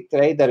 paskatīties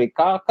bitreideri,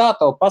 kā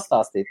tev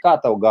pastāstīt, kā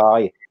tev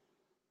gāja.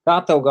 Kā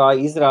tev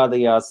gāja,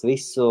 izrādījās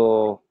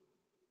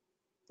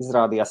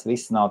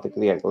viss nav tik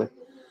viegli.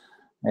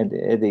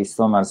 Edijs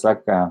tomēr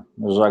saka,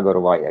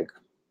 žagaru vajag.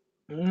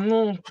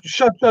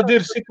 Šādi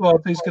ir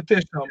situācijas, ka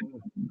tiešām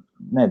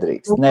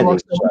nedrīkst.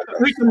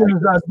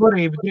 Vitaminizēt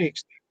varību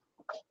drīkst.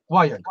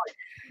 Vajag.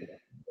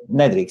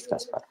 Nedrīkst,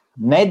 Kaspar.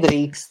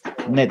 Nedrīkst.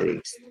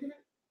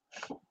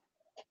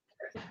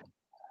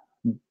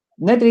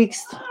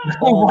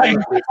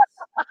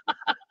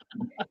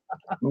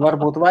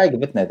 Varbūt vajag,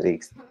 bet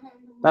nedrīkst.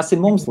 Tas ir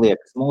mums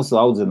liekas, mūsu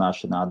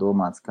audzināšanā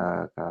domāts,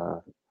 kā...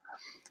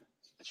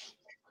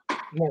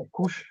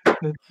 Kurš?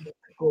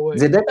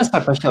 Dzirdēt,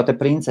 Kaspar, par šo te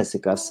princesi,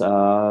 kas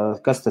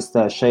tas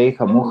tā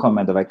šeiha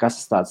Muhameda vai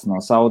kas tāds no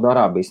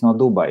Saudarābijas, no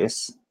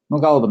Dubajas.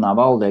 Galvenā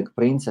valdnieka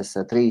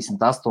princese,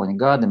 38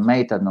 gadi,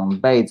 meitene un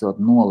beidzot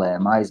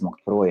nolēma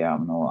aizmukt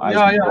projām no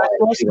Jā.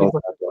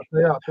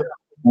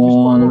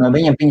 Un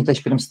viņa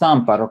taču pirms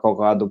tam par kaut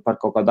kādu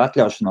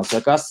atļaušanos, vai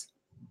kas,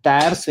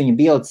 tēvs viņa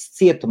bielicis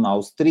cietumā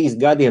uz 3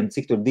 gadiem,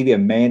 cik tur 2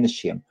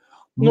 mēnešiem.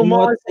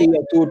 Mocīja,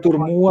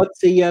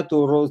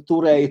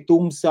 turēja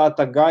tumsā,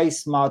 tā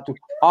gaismā, tur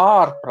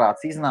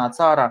ārprāts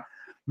iznāca ārā,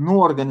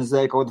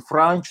 norganizēja kaut kādu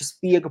franču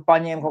spiegu,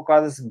 paņēma kaut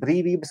kādas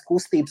brīvības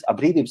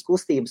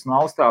kustības no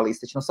Austrālijas,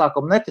 taču no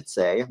sākuma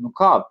neticēja.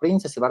 Kā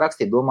princese var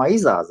rakstīt, domā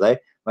izāzē,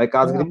 vai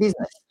kāds grib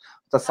biznesi.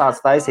 Tas sāc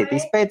taisīt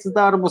izpētes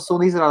darbus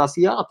un izrādās,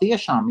 jā,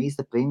 tiešām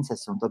īsta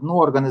princese, un tad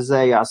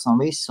norganizējās un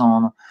visu,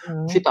 un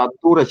šitā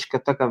turečka,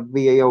 tā kā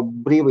bija jau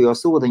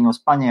brīvajos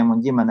ūdeņos, paņēma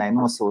un ģimenei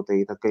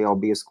nosūtīja, tad, ka jau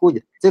bija uz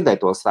kuģa.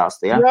 Dzirdēja to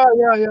stāstu, jā? Jā.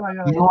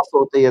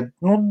 Nosūtīja,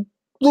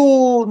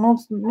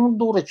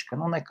 durečka,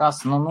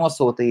 nekas,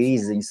 nosūtīja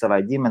izziņu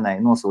savai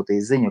ģimenei,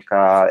 nosūtīja ziņu,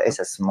 ka es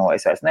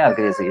vairs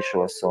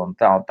neatgriezīšos un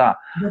tā.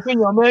 Bet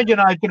viņi jau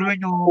mēģināja tur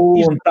viņu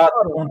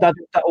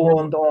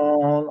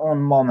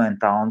un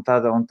momentā, un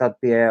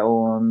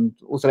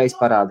uzreiz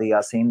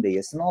parādījās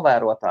Indijas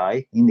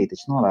novērotāji, Indija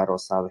taču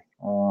novēro savi,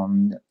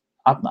 un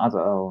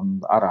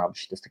arābi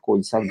šitas te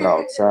kuģis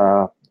atbrauc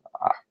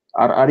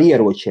ar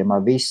ieročiem,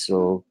 ar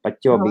visu, pat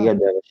ķobi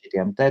iedeva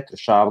šitiem tetru,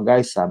 šāva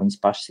gaisā, viņas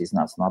pašas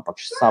iznāca no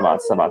apakšas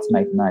savāc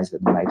meiteni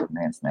aizved, meiteni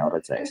neviens nav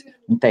redzējis.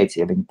 Viņa teica,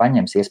 ja viņi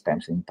paņems,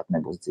 iespējams, viņa pat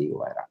nebūs dzīva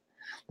vairāk.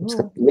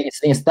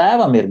 Viņas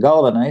tēvam ir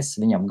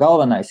viņam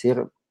galvenais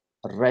ir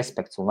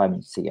respekts un lai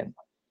viņu ciena.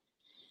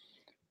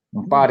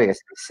 Un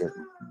pārējais viss ir.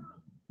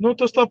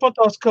 Tas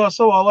tāpatās kā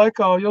savā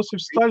laikā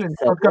Josifs Staļins,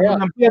 kad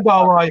viņam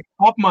piedāvāja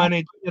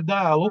apmainīt viņa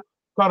dēlu,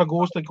 kara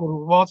gūsti,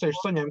 kur vācieši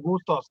saņēma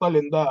gūstā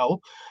Staļina dēlu,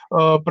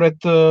 pret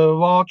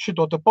vācu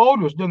šito te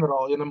Pauļus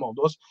ģenerāli, ja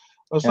nemaldos.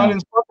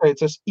 Staļins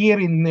pateica, es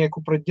ierindnieku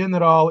pret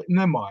ģenerāli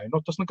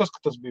nemāju. Tas nekas, ka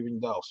tas bija viņa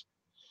dēls.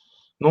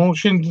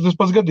 Tas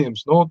pats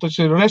gadījums. Tas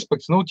ir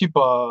respekts.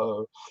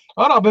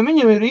 Arābiem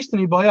viņiem ir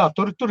īstenībā, jā,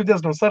 tur ir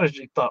diezgan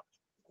sarežģīti tā.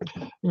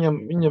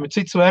 Viņam ir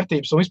citas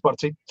vērtības un vispār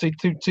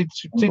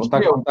cits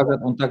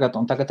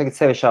un tagad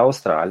sevišķi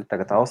Austrāļi.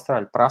 Tagad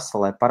Austrāļi prasa,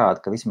 lai parāda,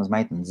 ka vismaz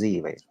meitene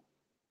dzīve ir.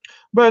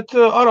 Bet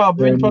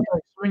arābi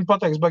viņi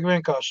pateiks baigi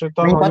vienkārši.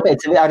 Viņi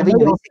pateica, ar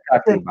viņu viss ir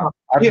kārtībā.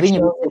 Ar viņu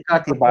viss ir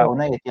kārtībā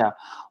un neiet, jā.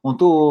 Un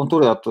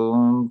tur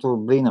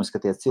brīnums, ka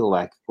tie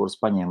cilvēki,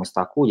 kurus paņēma uz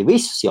tā kuģa,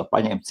 visus jau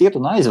paņēma ciet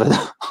un aizveda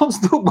uz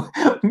Dubu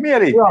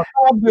mierīgi. Jā, tā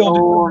atbildi.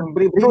 Un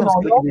brīnums,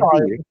 ka viņi ir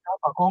dzīvi.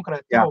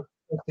 Konkrēti, jā.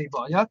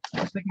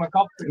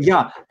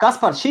 Jā,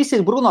 Kaspar, šis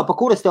ir Bruno, pa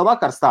kur es tev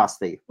vakar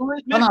stāstīju.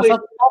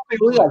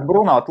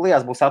 Bruno,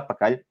 Lijas būs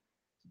atpakaļ.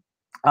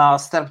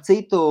 Starp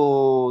citu,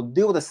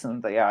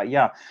 20.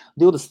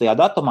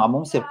 datumā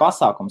mums ir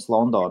pasākums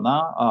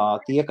Londonā.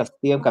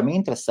 Tiem, kam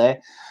interesē,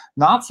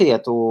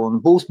 nāciet un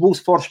būs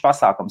foršs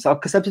pasākums.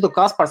 Kas ap citu,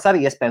 Kaspars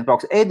arī iespējams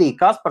brauks. Edī,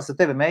 Kaspars ar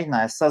tevi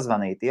mēģinājis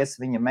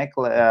sazvanīties.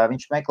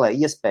 Viņš meklē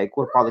iespēju,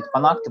 kur palikt pa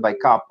nakti vai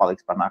kā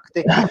palikt pa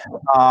nakti.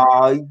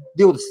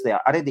 20.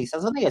 Ar Edī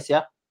sazvanījies,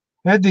 jā?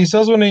 Edī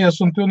sazvanījies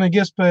un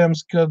pilnīgi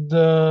iespējams, kad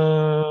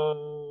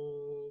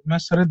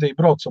mēs ar Edī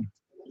braucam.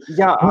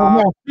 Jā,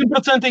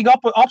 100%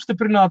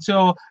 apstiprināts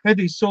jau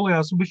Edijs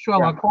solījās un bišķi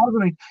vēlāk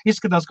pārzvanīt.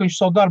 Izskatās, ka viņš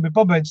savu darbu ir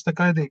pabeidzis, tā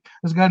kā Edī,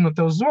 es gaidu no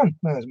tev zvanu,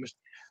 neaizmirst.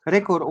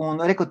 Rekur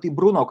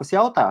Bruno, kas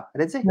jautā,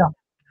 redzi? Jā.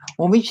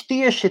 Un viņš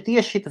tieši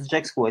šitas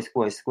džeks, ko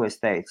es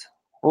teicu.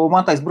 Un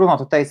man teiks, Bruno,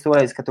 tu teici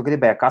toreiz, ka tu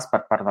gribēji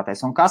Kaspar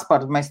parunāties. Un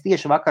Kaspar, mēs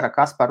tieši vakar ar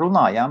Kaspar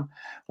runājām.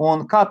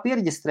 Un kā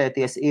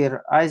pierģistrēties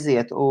ir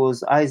aiziet uz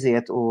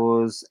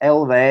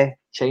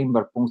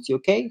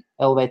lvchamber.uk,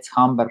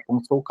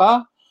 lvchamber.uk.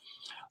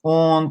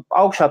 Un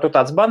augšā tur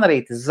tāds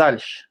banerītis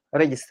zaļš,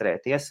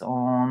 reģistrēties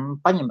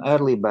un paņem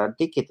early bird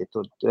tiketi,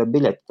 tur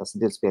biļeti, tas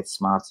ir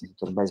 25 mārciņas,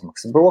 tur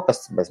bezmaksas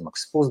brokastis,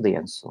 bezmaksas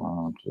pusdienas,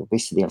 un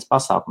visi dienas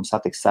pasākums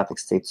satiks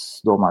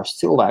citus domājušus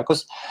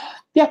cilvēkus.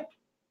 Jā,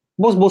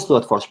 būs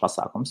ļoti foršs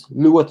pasākums.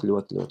 Ļoti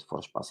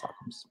foršs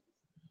pasākums.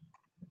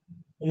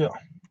 Jā.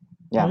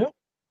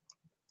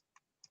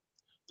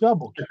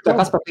 Jābūt.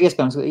 Kas pat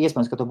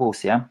iespējams, ka tu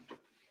būsi, jā?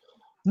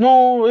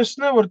 Nu, es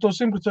nevaru to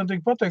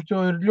 100% pateikt,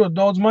 jo ir ļoti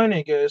daudz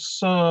mainīgi. Es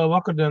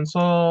vakardien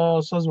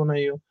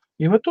sazvanīju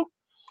Ivetu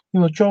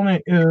Čaunī.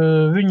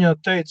 Viņa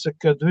teica,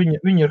 ka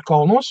viņa ir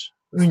kalnos.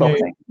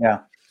 Čaunī.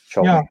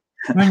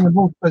 Viņa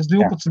būs pēc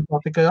 12.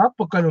 tikai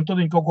atpakaļ, un tad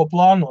viņa kaut ko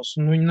plānos,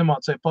 un viņa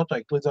nemācēja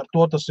pateikt. Līdz ar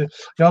to tas ir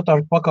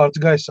jautājums pakārts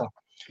gaisā.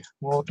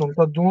 Un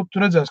tad tu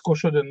redzēs, ko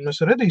šodien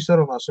mēs ar Ediju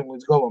sarunāsim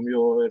līdz galam,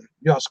 jo ir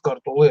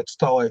jāsakārto lietas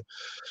tā, lai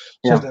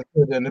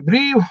sestdien ir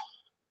brīva.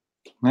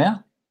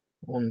 Jā.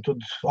 Un tad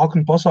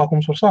aknu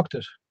pasākums var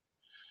sākties.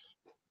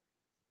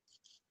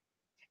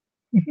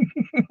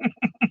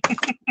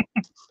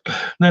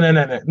 Nē.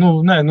 Nu,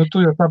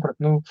 tu jau saprat.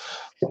 Nu.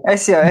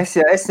 Es jau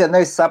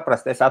nevis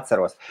saprast, es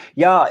atceros.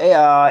 Jā,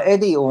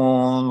 Edi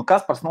un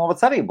Kaspars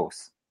novads arī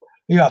būs.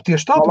 Jā,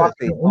 tieši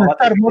tāpēc. Un es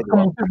ceru, ka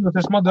mums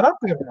izdoties Madara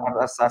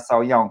apvienot. Ar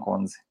savu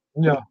jaunkundzi.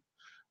 Jā.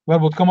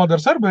 Varbūt, ka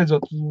Madars arī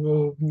beidzot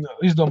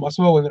izdomās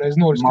vēl vienreiz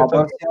noriskēt.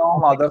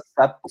 Madars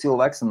tep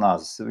cilvēks un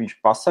nazis. Viņš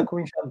pasaka,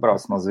 viņš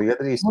atbrauc no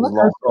Zviedrijas uz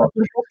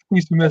Latviju.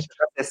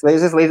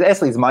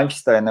 Es līdz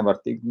Manchesterē nevaru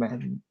tikt.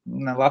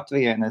 Ne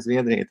Latvijai, ne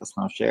Zviedrijai tas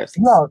nav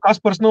šķērslis. Jā,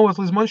 Kaspars novads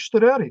līdz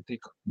Manchesterē arī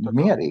tika.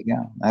 Mierīgi,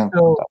 jā.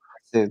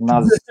 Tas ir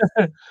nazis.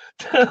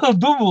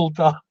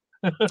 Dubultā.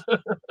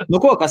 Nu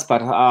ko,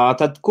 Kaspar,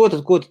 tad ko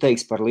tu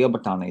teiksi par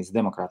Lielbritānijas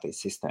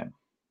demokrātijas sistēmu?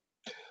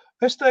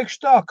 Es teikšu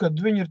tā, ka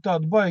viņi ir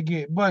tādi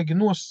baigi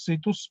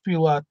nosacīt,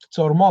 uzspīlēti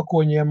caur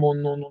mākoņiem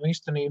un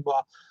īstenībā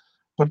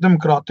par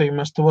demokrātiju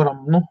mēs te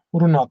varam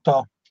runāt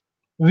tā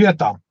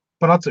vietā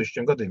par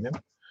atsevišķiem gadījumiem.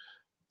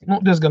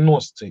 Diezgan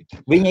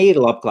nosacīti. Viņa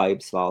ir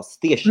labklājības valsts,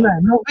 tieši. Nē,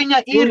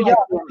 viņa ir,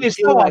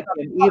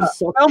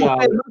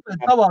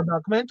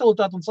 savādāk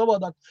mentalitāte un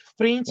savādāk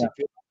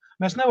principi.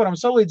 Mēs nevaram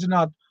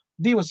salīdzināt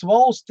divas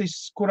valstis,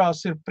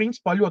 kurās ir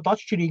principā ļoti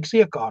atšķirīgas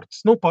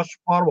iekārtas,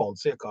 pašu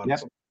pārvaldes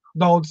iekārtas. Jā.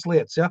 Daudzas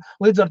lietas, ja?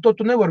 Līdz ar to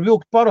tu nevar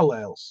vilkt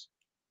paralēlas.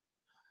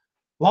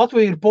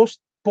 Latvija ir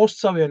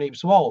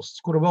postsavienības valsts,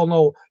 kura vēl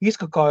nav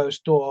izkakājusi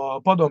to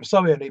padomu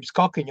savienības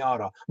kakiņā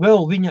ārā.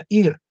 Vēl viņa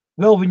ir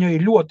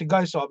ļoti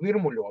gaisā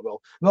virmuļo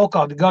vēl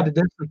kādi gadi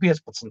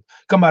 10-15,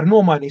 kamēr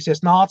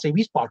nomainīsies nācija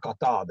vispār kā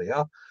tāda,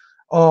 ja?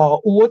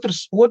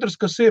 Otrs,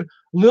 kas ir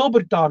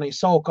Lielbritānija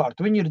savukārt,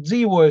 viņi ir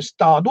dzīvojusi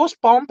tādos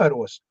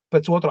pamperos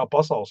pēc otrā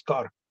pasaules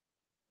kara.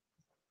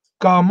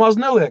 Kā maz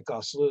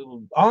neliekās.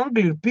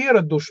 Angļi ir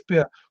pieraduši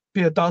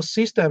pie tās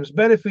sistēmas,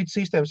 benefītu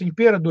sistēmas, viņi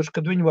pieraduši,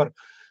 kad viņi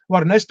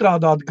var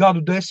nestrādāt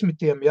gadu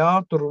desmitiem,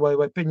 jā, tur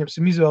vai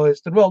pieņemsim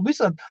izvēlēties, tur vēl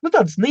visādi,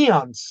 tādas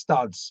nianses,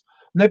 tādas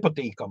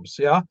nepatīkamas,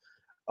 jā.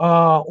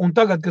 Un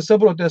tagad, kad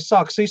saproties,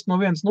 sāk sist no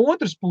vienas no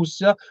otras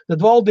puses, jā,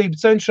 tad valdība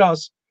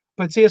cenšas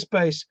pēc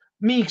iespējas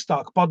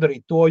mīkstāk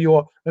padarīt to,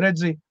 jo,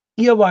 redzi,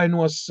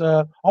 ievainos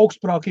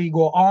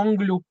augstprātīgo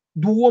angļu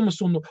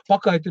domas un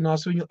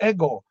pakaitinās viņu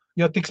ego,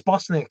 ja tiks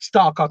pasniegts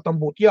tā, kā tam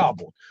būtu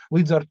jābūt.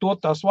 Līdz ar to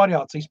tās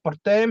variācijas par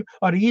tēmu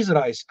arī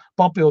izraisa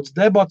papildus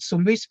debats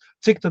un viss,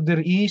 cik tad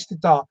ir īsti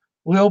tā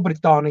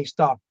Lielbritānijas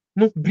tā,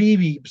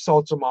 brīvība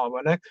saucamā,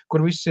 vai ne,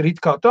 kur viss ir it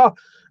kā tā,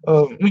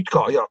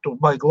 jā, tu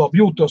baigi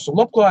labi jūtos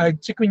un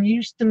labklājīgi, cik viņi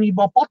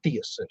īstenībā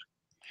patiesi ir.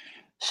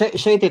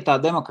 Šeit ir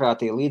tā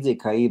demokrātija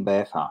līdzīga kā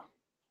IBFā.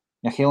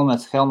 Ja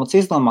Helmuts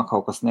izdomā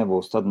kaut kas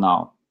nebūs, tad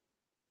nav.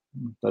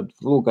 Tad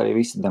lūk arī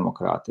visa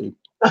demokrātija.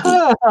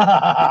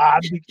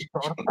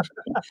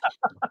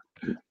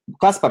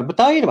 Kaspar, bet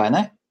tā ir, vai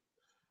ne?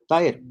 Tā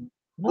ir.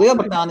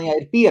 Lielbritānijā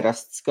ir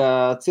pierasts,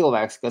 ka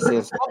cilvēks, kas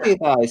ir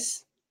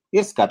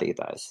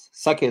skatītājs.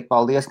 Sakiet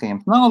paldies, ka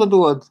jums nauda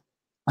dod,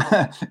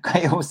 ka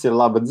jums ir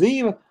laba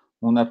dzīve,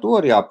 un ar to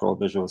arī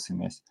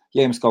jāprobežosimies.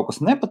 Ja jums kaut kas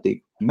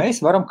nepatīk,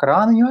 mēs varam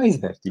krāniņu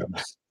aizvērt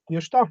jums.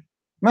 Tieši tā.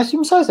 Mēs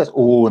jums aizvērs,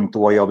 un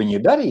to jau viņi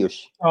ir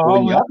darījuši.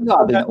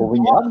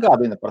 Viņi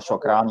atgādina par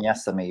šo krāniņu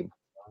esamību.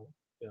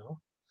 Jā.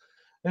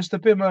 Es te,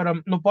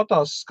 piemēram,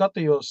 patās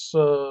skatījos,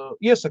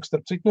 iesaku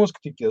starp citu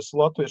noskatīties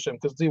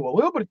latviešiem, kas dzīvo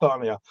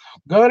Lielbritānijā,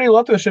 gan arī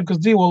latviešiem,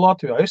 kas dzīvo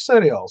Latvijā. Ir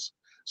seriāls,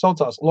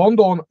 saucās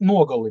Londona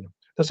nogalina.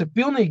 Tas ir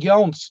pilnīgi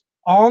jauns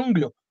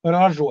angļu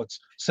ražots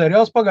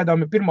seriāls.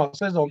 Pagaidām ir pirmā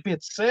sezona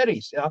 5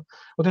 sērijas, ja?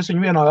 Un es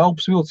viņu vienā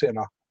elpas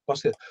vilcienā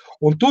paskiet.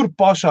 Un tur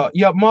pašā,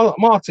 ja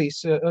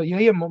mācēsiet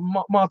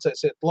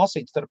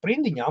lasīt starp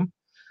rindiņām,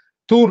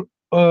 tur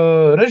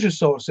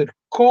režisors ir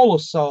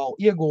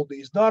kolosāli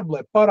ieguldījis darbu,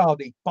 lai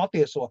parādītu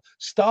patieso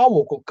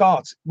stāvokli,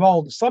 kāds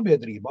valda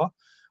sabiedrībā,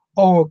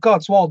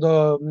 kāds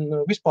valda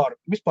vispār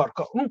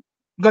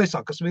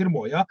gaisā, kas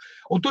virmo, ja?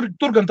 Un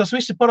tur gan tas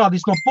viss ir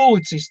parādīts no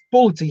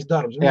policijas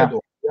darbs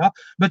viedokļa, ja?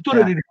 Bet tur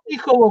ir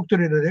psihologi, tur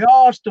ir arī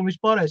ārsti un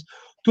vispārējais.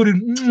 Tur ir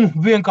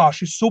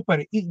vienkārši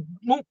super,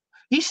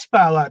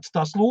 izspēlēts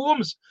tās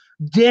lomas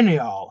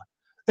ģeniāli.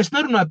 es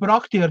nerunāju par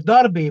aktieru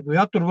darbību,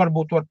 ja tur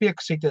varbūt var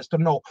piekasīties,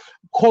 tur nav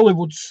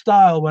Hollywood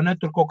style vai ne,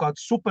 tur kaut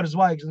kāds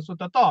superzvaigznes un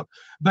tā,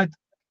 bet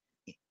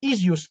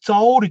izjust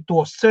cauri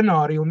to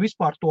scenāriju un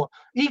vispār to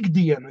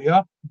ikdienu,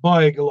 ja,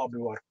 baigi labi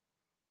var.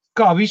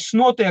 Kā viss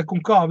notiek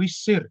un kā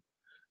viss ir.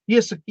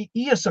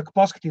 Iesaku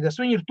paskatīties.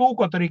 Viņi ir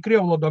tūkot arī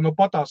krievlodā, no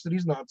patās ir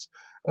iznācis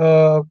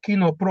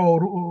Kino Pro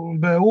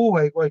BU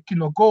vai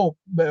Kino Go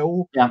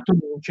BU. Jā. Tur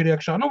viņš ir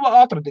iekšā. Nu,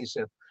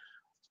 atradīsiet.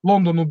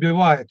 London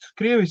ubivает.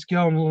 Krieviski,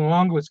 jā, un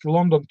angliski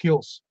London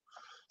kills.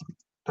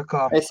 Tā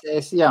kā... Es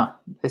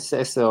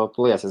jau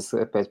tulies, es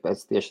pēc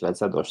tieši redz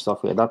sadošu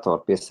Sofiju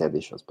datoru,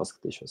 piesēdīšos,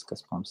 paskatīšos,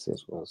 kas mums ir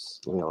uz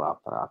lielā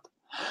aparāta.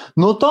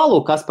 Nu,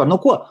 tālūk, Kaspar, nu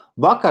ko,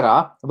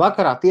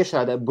 vakarā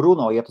tiešādē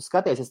Bruno, ja tu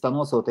skaties, es tev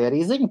nosūtīju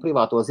arī ziņu,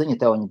 privāto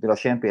ziņu, tev viņi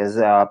droši vien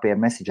pie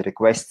message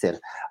requests ir.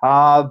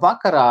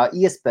 Vakarā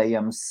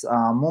iespējams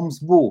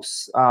mums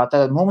būs,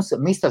 tad mums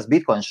Misters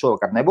Bitcoin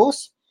šovakar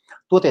nebūs,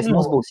 toties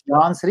mums būs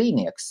Jānis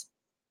Rīnieks.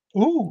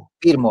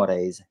 Pirmo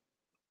reizi.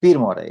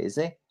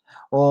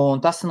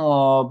 Un tas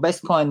no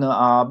Bestcoin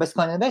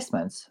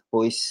Investments,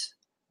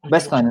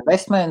 Bestcoin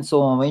Investments,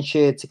 un viņš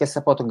ir, cik es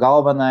saprotu,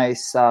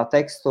 galvenais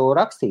tekstu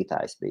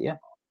rakstītājs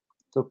bija.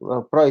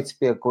 Tur projekts,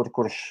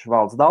 kurš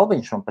valds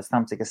Dalviņš, un pēc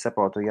tam, cik es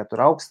saprotu, ja tur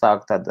augstāk,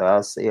 tad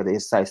ir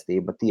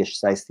tieši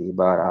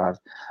saistība ar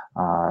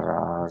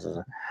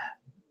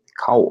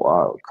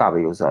kā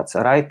bija uzvārds,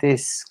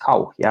 Raitis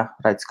Kau, ja?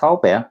 Raitis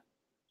Kaup, ja?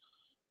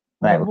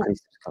 Nē,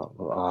 Kristaps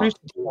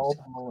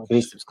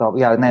Kaup,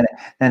 jā,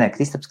 nē,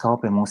 Kristaps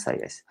Kaup ir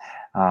mūsējais,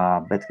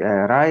 bet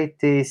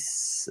Raitis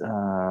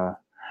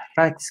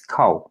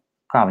Kau,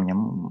 kā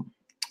viņam,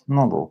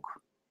 nolūk,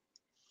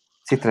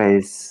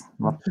 citreiz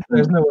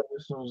nevar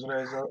visu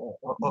uzreiz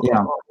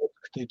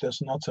atskatīties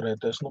un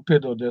atcerēties, nu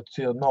piedodiet,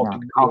 ja nav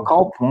tik daudz.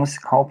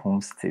 Kaup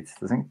mums cits,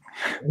 tu zini?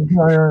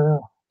 Jā.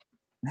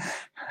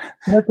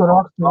 Netur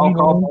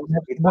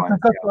aktīvi, bet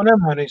nekad to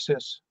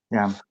nemainīsies.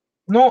 Jā.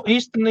 Nu,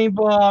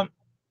 īstenībā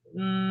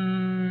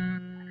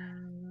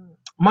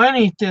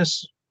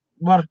mainīties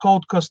var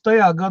kaut kas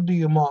tajā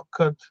gadījumā,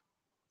 kad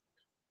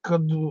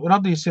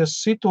radīsies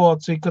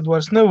situācija, kad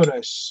vairs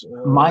nevarēs.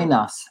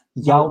 Mainās.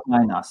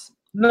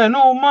 Nē,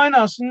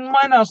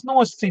 mainās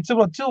nosacīt.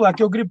 Cilvēki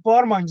jau grib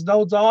pārmaiņas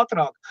daudz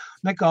ātrāk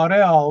nekā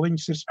reāli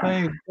viņas ir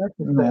spējīgi.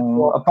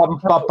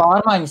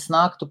 Pārmaiņas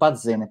nāk, tu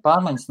pats zini,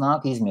 pārmaiņas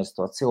nāk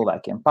izmirstot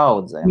cilvēkiem,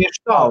 paudzēm.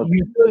 Tieši tā,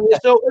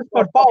 es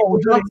par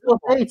paudzi.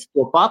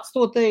 To pats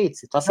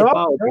teici, tas ir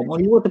paudzēm.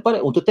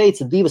 Un tu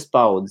teici 2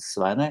 paudzes,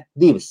 vai ne?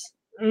 2.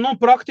 Nu,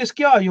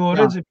 praktiski jā, jo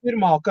redzi,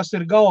 pirmā, kas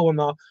ir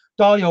galvenā,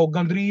 tā jau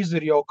gandrīz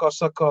ir jau, kā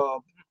saka,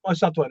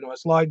 es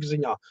atvainojos laika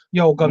ziņā,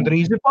 jau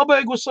gandrīz ir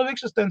pabeigusi savu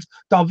eksistenci,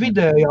 tā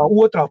vidējā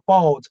otrā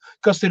paudze,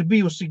 kas ir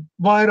bijusi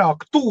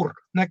vairāk tur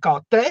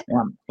nekā te.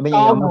 Jā,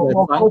 viņam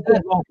jau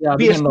mazliet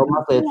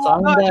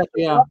saindēt,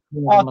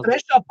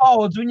 trešā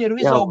paudze, viņi ir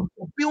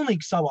izaugusi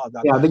pilnīgi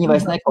savādāk. Jā, viņi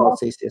vairs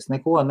neklausīsies,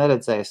 neko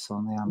neredzēs.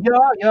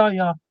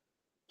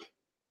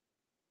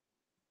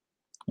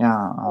 Jā.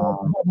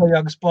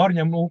 Babajāgas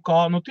pārņem,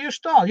 tieši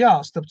tā,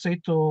 jā, starp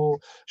citu,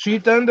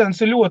 šī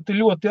tendence ļoti,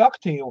 ļoti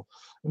aktīva.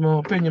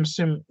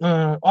 Pieņemsim,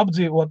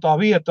 apdzīvotā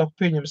vieta,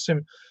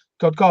 pieņemsim,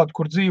 kaut kādu,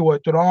 kur dzīvoja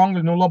tur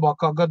Angļi,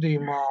 labākā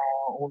gadījumā,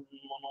 un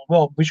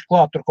vēl bišķi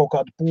klāt tur kaut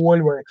kādu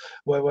poļu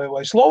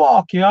vai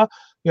Slovāki,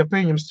 ja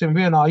pieņemsim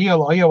vienā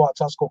ielā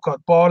ievācās kaut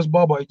kādu pāris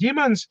babai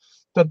ģimenes,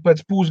 tad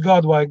pēc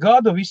pusgada vai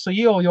gada visa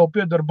iela jau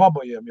piedara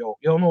babajiem, jau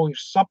ir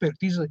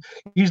sapirkt,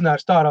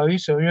 iznērst ārā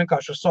visi,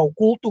 vienkārši ar savu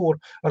kultūru,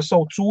 ar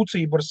savu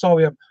cūcību, ar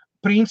saviem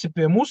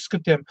principiem,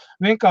 uzskatiem,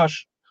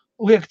 vienkārši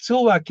liek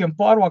cilvēkiem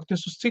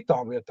pārvākties uz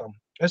citām vietām.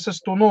 Es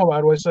esmu to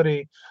novērojis arī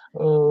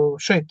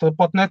šeit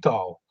pat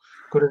netālu,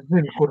 kur es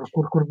zinu,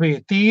 kur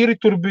bija tīri,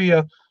 tur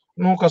bija,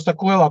 kas tā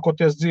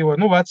lielākoties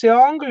dzīvoja, vecie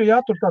Angļi, jā,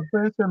 tur tādi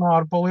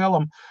pensionāri pa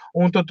lielam,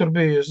 un tad tur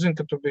bija, es zinu,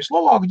 ka tur bija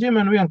Slovāku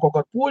ģimene, viena kaut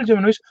kāda poļu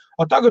ģimene,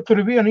 tagad tur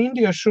ir viena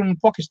indiešu un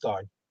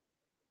pakistāņu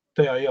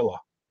tajā ielā.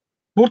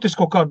 Burtiski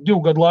kaut kādu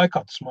 2 gadu laikā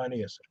tas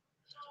mainījies.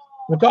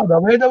 Un tādā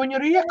veidā viņi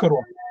arī iekaro.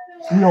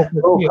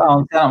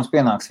 Un cerams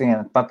pienāks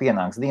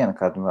diena,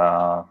 kad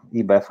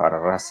IBF ar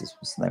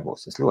rasismus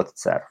nebūs. Es ļoti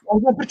ceru.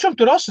 Pri čem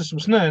tur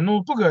rasismus? Nē,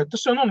 pagaid,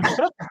 tas jau nav nekas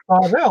rasisms, tā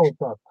ir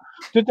realitāte.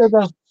 Tu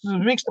tās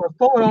mīkstās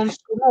tolerants.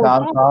 Tā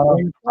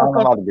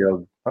nav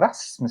atbildi.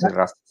 Rasisms ir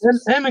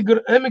rasisms.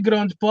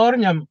 Emigranti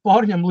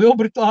pārņem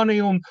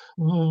Lielbritāniju un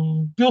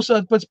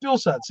pilsētu pēc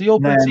pilsētas.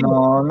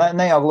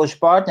 Ne jau gluži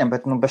pārņem,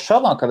 bet bez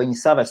šaubām, ka viņi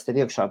savest ir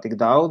iekšā tik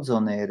daudz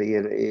un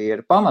ir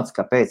pamats,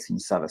 kāpēc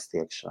viņi savest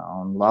iekšā.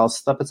 Un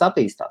valsts tāpēc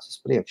attīstās uz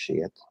priekšu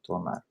iet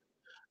tomēr.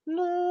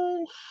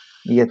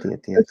 Iet.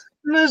 Es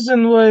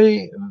nezinu, vai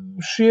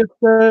šie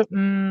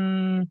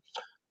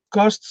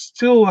kastas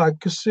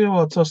cilvēki, kas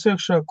ievācās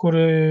iekšā,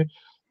 kuri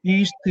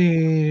īsti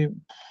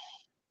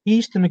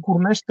īsti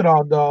nekur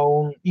nestrādā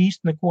un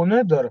īsti neko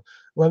nedara,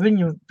 vai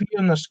viņi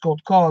pienes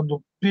kaut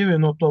kādu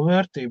pievienoto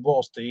vērtību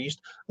valstī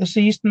īsti. Es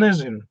īsti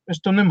nezinu, es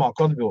to nemāku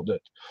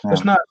atbildēt. Jā.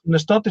 Es neesmu ne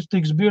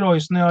statistikas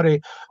birojas, ne arī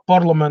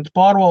parlamenta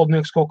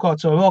pārvaldnieks kaut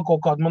kāds, vai vēl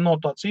kaut kāda, man nav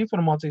tāds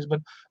informācijas,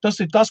 bet tas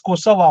ir tas, ko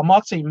savām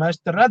acīm mēs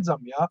te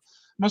redzam, jā.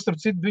 Man starp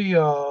citu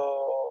bija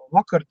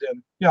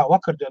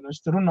vakardien es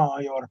te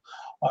runāju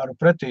ar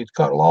pretīti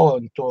Karu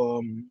Lavenu, to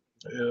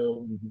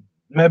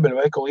mēbeļu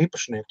veikalu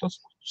īpašnieku. Tas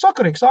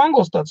sakarīgs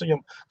anglis tāds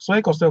viņam, tas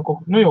veikals tev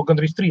jau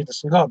gandrīz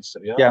 30 gadus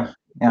ir, jā.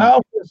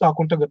 Tēvs iesāk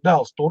un tagad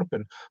dēls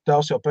turpina.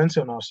 Tēvs jau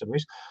pensionārs ir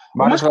viss.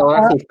 Varbūt vēl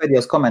rakstīt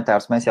pēdējos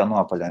komentārus, mēs jau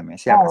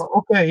nopaļamies.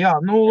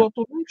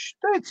 Viņš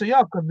teica,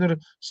 kad ir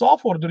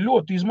Salforda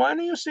ļoti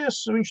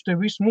izmainījusies, viņš te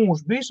visu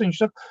mūžu bijis, viņš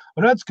saka,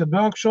 redz, kad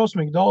nāk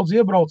šausmīgi daudz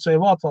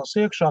iebraucēju, vācās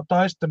iekšā,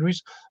 taisa, tad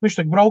viss, viņš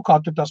te braukā,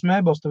 tur tās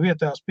mēbeles, tur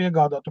vietējās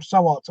piegādā, tur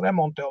savāc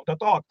remontē un tā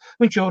tālāk.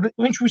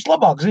 Viņš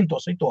vislabāk zina to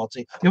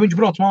situāciju, jo viņš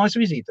brauc mājas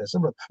vizītē,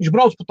 saprot. Viņš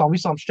brauc pa tām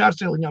visām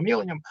šķērsieliņām,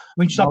 ieliņām,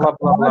 viņš saka,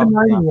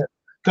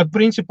 kad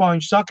principā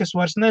viņš saka, es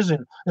vairs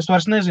nezinu,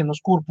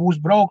 uz kur pusi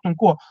braukt un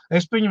ko.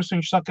 Es pieņems,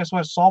 viņš saka, es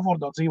vairs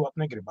Salfordā dzīvot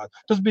negribētu.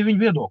 Tas bija viņa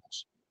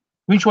viedoklis.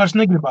 Viņš vairs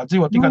negribētu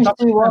dzīvot tikai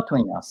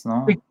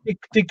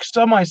tik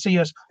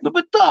samaisījies.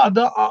 Bet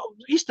tāda,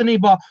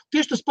 īstenībā,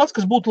 tieši tas pats,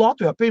 kas būtu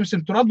Latvijā.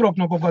 Piemēram, tur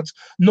atbraukt no kaut kāds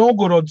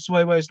Novgorodas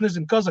vai es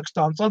nezinu,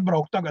 Kazahstāns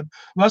atbraukt tagad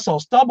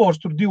vesels tabors,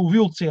 tur 2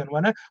 vilcieni,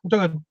 vai ne? Un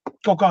tagad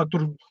kaut kā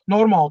tur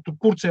normāli,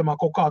 tur Kurciemā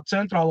kaut kādu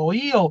centrālo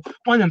ielu,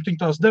 paņemt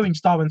viņu tās 9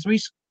 stāvens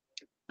visu.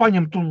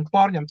 Paņemt un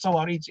pārņemt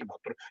savā rīcībā.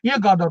 Tur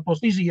iegādāt,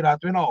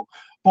 izīrēt vienalga,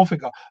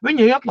 pofigā.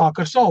 Viņi atnāk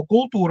ar savu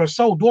kultūru, ar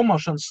savu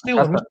domāšanas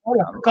stilu. Vai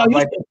tā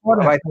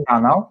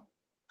nav?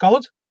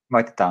 Kāds?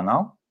 Vai tā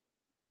nav?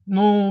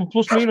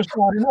 Plus mīnus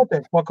tā arī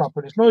notiek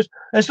pakāpeniski.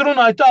 Es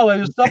runāju tā, lai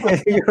jūs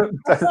saprastu.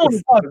 Tas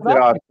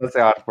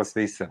ir ārpus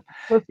visu.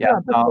 Tas ir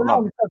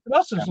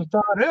rasisms, un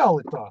tā ir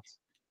realitāte.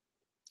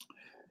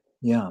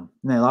 Jā,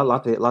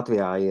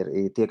 Latvijā ir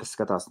tie, kas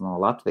skatās no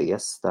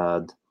Latvijas,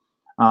 tad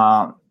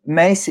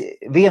mēs,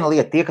 viena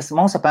lieta, tie, kas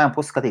mums apmēram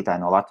pusskatītāji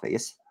no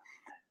Latvijas,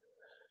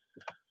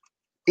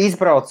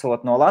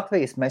 izbraucot no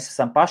Latvijas, mēs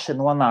esam paši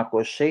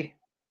nonākuši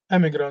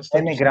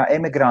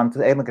emigrantu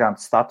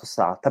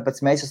statusā, tāpēc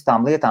mēs uz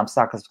tām lietām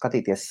sākam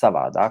skatīties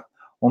savādāk,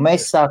 un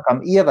mēs sākam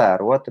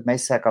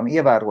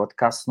ievērot,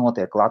 kas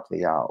notiek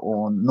Latvijā,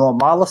 un no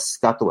malas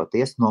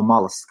skatoties,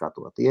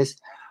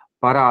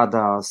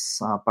 parādās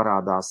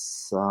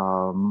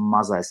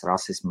mazais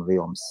rasisma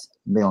vilnis,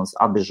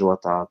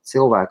 apbežotā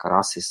cilvēka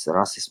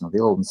rasisma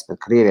vilnis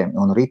pret krieviem,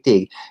 un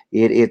ritīgi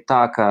ir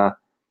tā, ka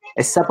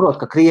es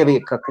saprotu, ka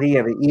Krievi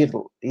ir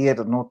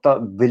tā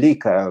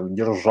velika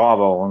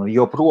держава, un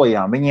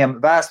joprojām viņiem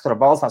vēsture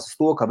balstās uz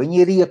to, ka viņi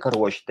ir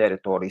iekarojuši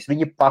teritorijas,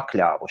 viņi ir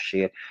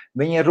pakļāvuši,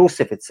 viņi ir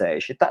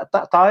rusificējuši.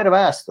 Tā ir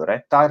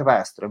vēsture,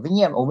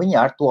 viņiem, un viņi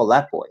ar to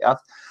lepojas.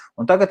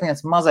 Un tagad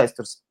viens mazais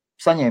tur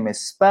saņēmies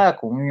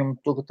spēku, un viņam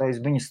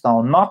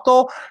stāv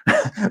NATO,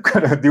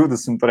 kur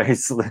 20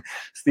 reizes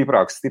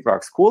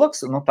stiprāks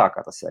kulaks, tā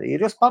kā tas arī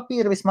ir uz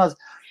papīra vismaz,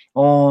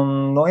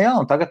 un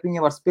tagad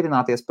viņi var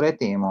spirināties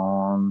pretīm,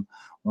 un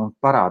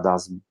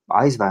parādās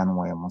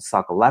aizvainojumi, un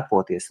sāka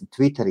lepoties, un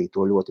Twitterī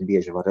to ļoti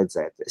bieži var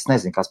redzēt. Es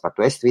nezinu, kas par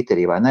to es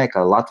Twitterī vai ne,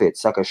 ka latvietis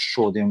saka, es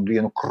šodien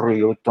vienu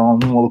Krievu tā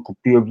noliku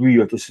pie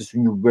vietas, es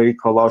viņu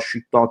veikalā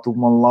šitā, tu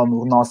man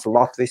runāsi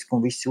latviski,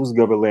 un visi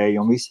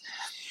uzgavilēja, un visi.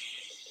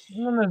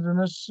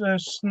 Nezinu,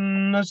 es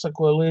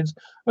nesakoju līdzi.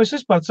 Es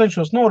vispār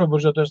cenšos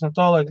norobežoties no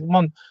tā, lai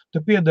man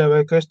te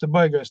piedēvēja, ka es te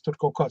baigais tur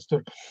kaut kāds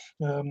tur,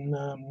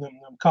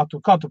 kā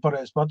tu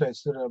pareizi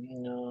pateici,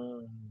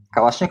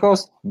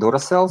 Kalašņikovs,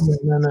 Duracels?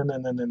 Nē.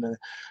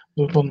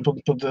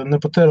 Ne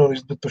par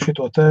teroristu, bet par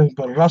šito tēmu,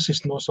 par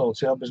rasistu nosauc,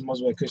 jā, bez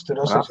mazvai, ka es te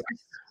rasistu.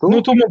 Tu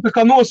man tā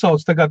kā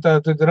nosauc tagad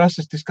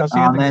rasistiskās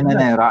ietekmes.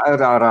 Nē,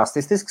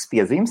 rasistisks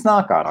piezīmes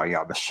nāk ārā,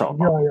 jā, bez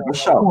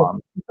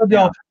šaubām.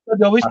 Tad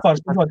jau vispār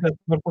par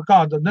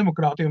kādu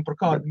demokrātiju un par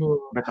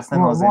kādu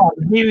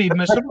vārdu brīvību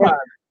mēs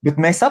runājam. Bet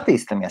mēs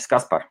attīstamies,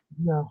 Kaspar.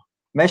 Jā.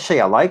 Mēs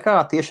šajā laikā,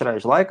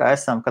 tiešreiz laikā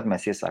esam, kad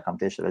mēs iesākām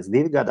tiešreiz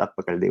 2 gadi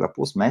atpakaļ,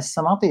 2,5, mēs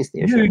esam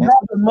attīstījušies. 2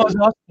 gadi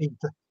maza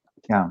attīta.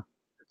 Jā.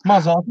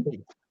 Maza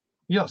attīta.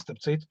 Jā, starp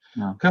citu.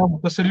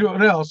 Tas ir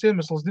reāls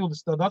iemesls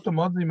 20.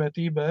 datuma atzīmēt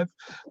IBF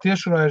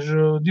tiešreiz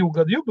 2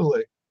 gadu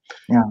jubileju.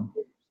 Jā.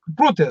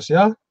 Proties,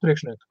 jā,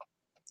 priekšnieki.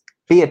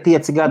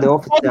 5 gadi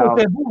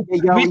oficiāli.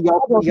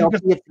 Jau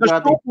 5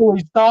 gadi.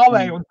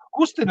 Stāvēja un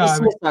kustināja.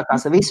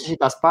 Visas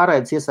šitās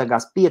pārēdes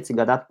iesākās 5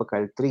 gadi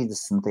atpakaļ,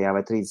 30.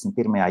 vai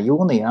 31.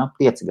 jūnijā,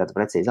 5 gadi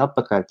precīzi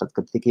atpakaļ, tad,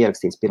 kad tika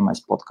ierakstīts pirmais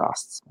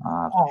podcasts.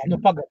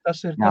 Pagad, tas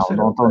ir.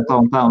 Un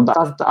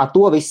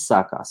to viss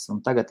sākās,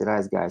 un tagad ir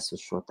aizgājis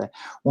uz šo te.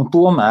 Un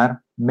tomēr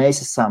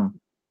mēs esam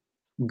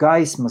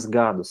gaismas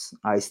gadus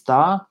aiz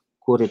tā,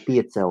 kur ir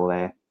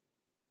 5LV,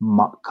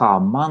 kā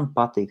man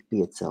patīk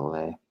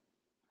 5LV.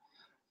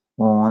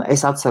 Un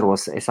es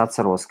atceros,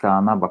 kā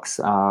Nabaks,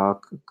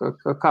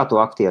 kā to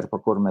aktieru, par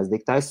kuru mēs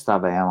dikti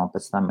aizstāvējām, un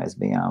pēc tam mēs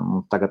bijām,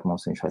 un tagad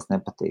mums viņš vairs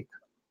nepatīk.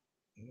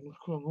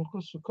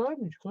 Kas ir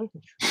kaimiņš?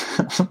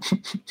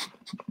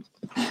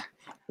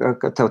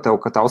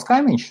 Tavs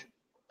kaimiņš?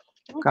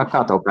 Kā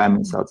tev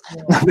kaimiņš sauc?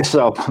 Bez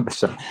šaubu.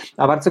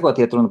 Var sakot,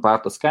 iet runa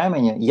pār tas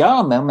kaimiņu. Jā,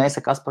 mēs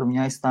ar Kasparu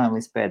viņu aizstājam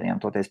līdz pēdējiem,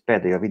 toties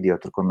pēdējo video,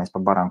 tur, kur mēs pa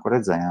barānku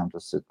redzējām,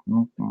 tas ir,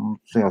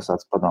 jau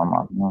sāc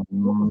padomāt.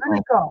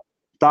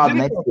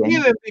 Tāda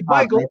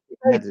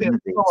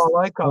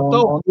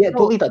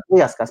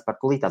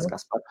tūlītās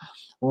Kaspar.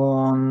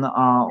 Un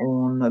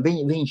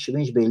viņš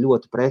bija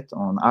ļoti pret,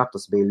 un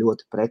Artus bija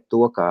ļoti pret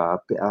to, ka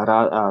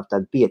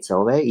tad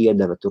 5LV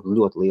iedeva tur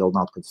ļoti lielu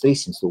naudu, kad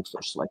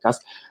 300,000 vai kas.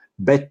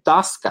 Bet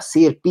tas, kas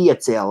ir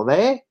 5LV,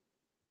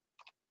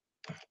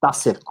 tas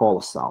ir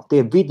kolosāli.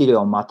 Tie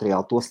video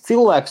materiāli, tos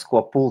cilvēkus,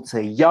 ko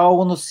pulcē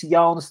jaunus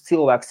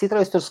cilvēkus.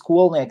 Citreiz tur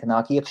skolnieki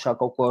nāk iekšā,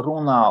 kaut ko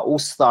runā,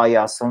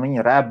 uzstājās, un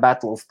viņi rap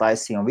battles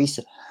taisīja un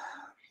visu.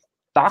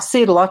 Tas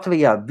ir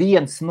Latvijā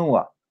viens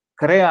no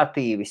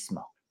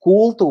kreatīvisma,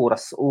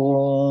 kultūras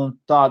un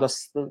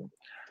tādas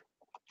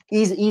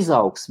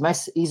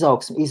izaugsmes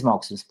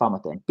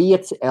pamatiem.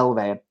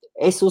 5LV.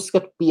 Es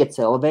uzskatu,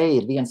 5LV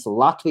ir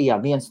Latvijā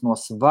viens no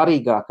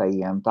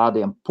svarīgākajiem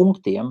tādiem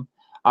punktiem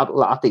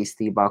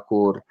attīstībā,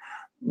 kur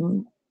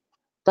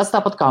tas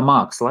tāpat kā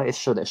māksla. Es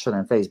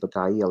šodien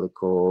Facebookā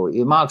ieliku.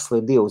 Māksla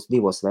ir divos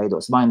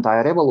veidos. Vai tā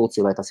ir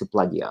revolūcija, vai tas ir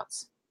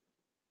plaģiāts.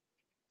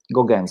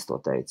 Gogēns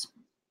to teica.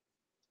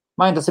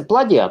 Vai tas ir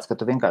plaģiāts, ka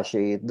tu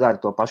vienkārši dari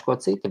to pašu, ko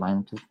citi, vai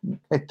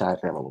tā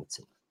ir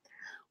revolūcija.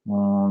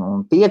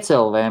 Un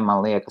 5LV, man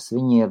liekas,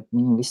 viņi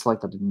visu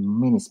laiku tādu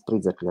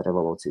mini-spridzekļa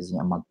revolūcijas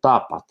ziņā. Man tā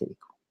patīk.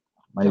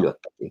 Man ļoti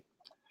patīk.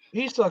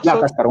 Jā,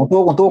 Kaspar, un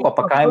to, ko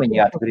pa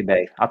kaimiņu tu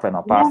gribēji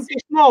atvaino pārs.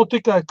 Tas nav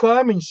tikai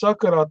kaimiņu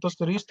sakarā, tas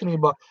ir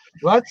īstenībā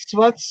vecs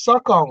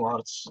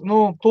sakāmvārds.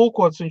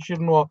 Tulkots viņš ir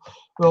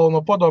vēl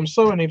no Padomju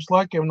Savienības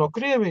laikiem no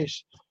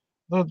Krievijas,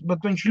 bet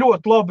viņš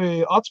ļoti labi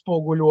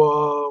atspoguļo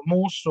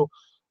mūsu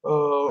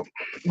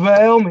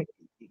vēlmi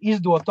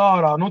izdot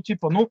ārā,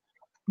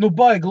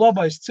 baigi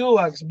labais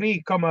cilvēks bija,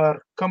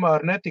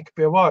 kamēr netika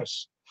pie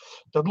varas.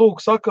 Tad,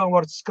 lūk,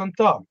 sakāmvārds skan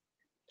tā.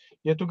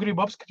 Ja tu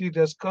gribi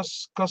apskatīties, kas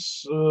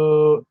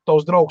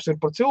tavs draugs ir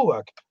par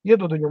cilvēku,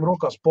 iedod viņam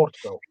rokās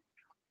portfeli.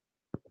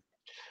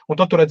 Un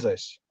tad tu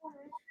redzēsi.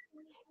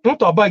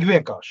 Tā baigi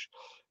vienkārši.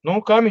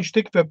 Kaimiņš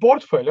tika pie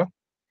portfeļa,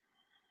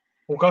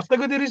 un kas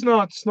tagad ir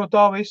iznācis no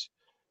tā viss?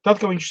 Tad,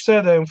 kad viņš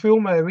sēdēja un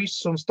filmēja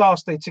visus un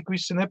stāstīja, cik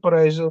viss ir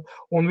nepareizi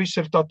un viss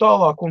ir tā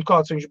tālāk, un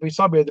kāds viņš bija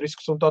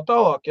sabiedrisks un tā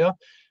tālāk, ja,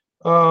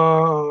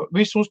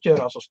 viss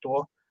uzķērās uz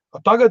to.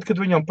 Tagad, kad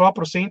viņam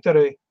paprasa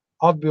interviju,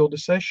 atbildi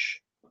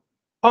 6.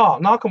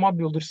 Nākamā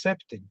atbildi ir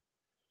 7.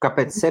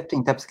 Kāpēc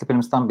 7? Tāpēc, ka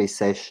pirms tam bija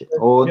 6.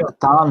 Un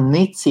tā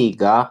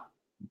nicīga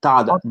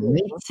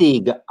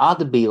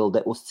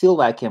atbilde uz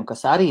cilvēkiem,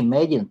 kas arī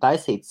mēģina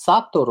taisīt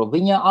saturu,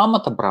 viņa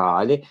amata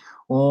brāļi.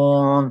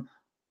 Un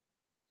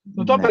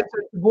tāpēc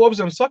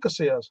Bobzems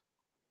sakasījās.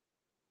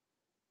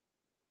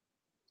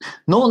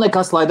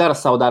 Nekas, lai dara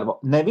savu darbu.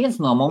 Neviens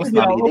no mums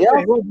nav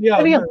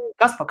ideāls.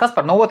 Kas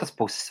par no otras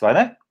puses, vai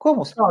ne? Ko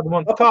mums?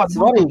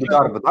 Svarīgu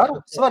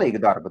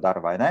darbu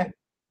dara, vai ne?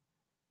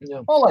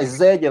 Lai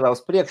zēģelē uz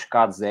priekšu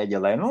kāds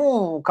zēģelē.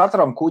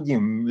 Katram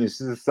kuģim ir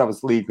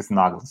savas līgas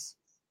naglas.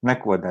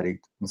 Neko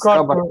darīt.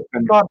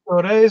 Kārto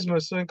reizi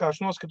mēs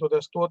vienkārši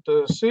noskatoties to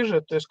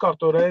sižetu, es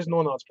kārto reizi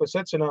nonācu pie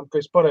secinājuma,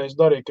 ka es pareizi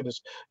darīju, kad es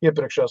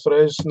iepriekšējās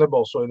reizes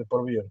nebalsoju ne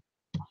par vienu.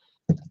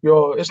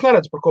 Jo es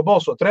neredzu, par ko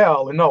balsot,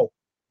 reāli nav.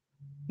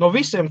 No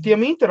visiem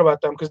tiem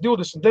intervētēm, kas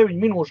 29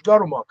 minūšu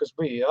garumā, kas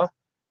bija, ja,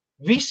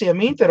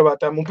 visiem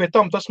intervētēm, un pie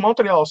tam tas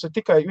materiāls ir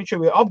tikai, viņš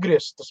jau ir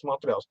apgriezis tas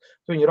materiāls.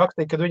 Viņi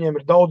rakstīja, ka viņiem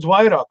ir daudz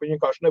vairāk, viņi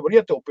vienkārši nevar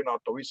ietilpināt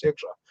to visu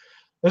iekšā.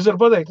 Es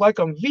varu pateikt,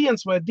 laikam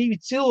 1 vai 2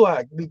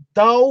 cilvēki bija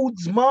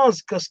daudz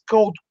maz, kas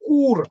kaut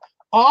kur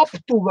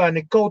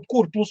aptuveni, kaut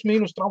kur plus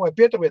mīnus tramvaju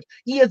pieturviet,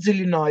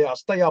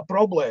 iedziļinājās tajā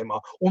problēmā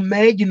un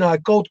mēģināja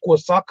kaut ko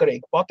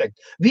sakarīgi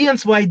pateikt.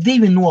 1 vai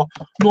 2 no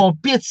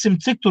 500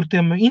 cik tur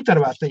tiem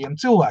intervētajiem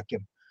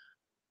cilvēkiem.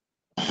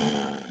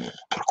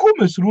 Par ko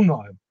mēs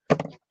runājam?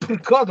 Par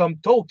kādām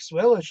tautas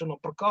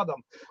vēlēšanām, par kādām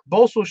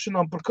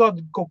balsošanām, par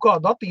kaut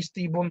kādu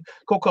attīstību un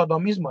kaut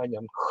kādām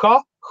izmaiņām.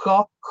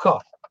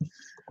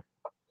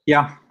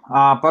 Jā,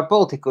 par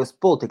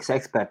politikas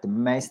eksperti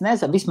mēs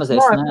nezinām, vismaz es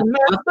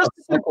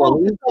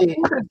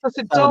tas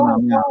ir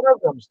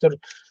caurredzams.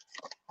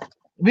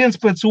 Viens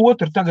pēc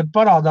otru tagad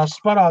parādās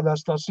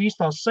tās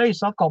īstās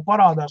sejas, atkal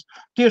parādās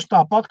tieši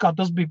tāpat, kā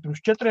tas bija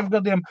pirms 4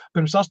 gadiem,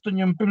 pirms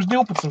 8, pirms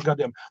 12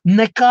 gadiem.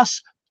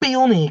 Nekas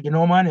pilnīgi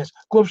nav mainījies.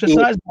 Kopš es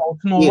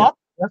aizbraucu no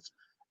Latvijas,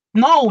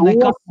 nav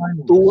nekas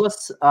mainījies.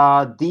 Tos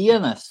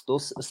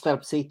dienestus,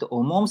 starp citu,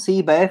 un mums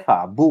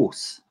IBF-ā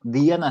būs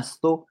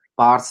dienestu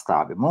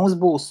pārstāvi. Mums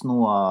būs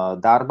no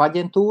darba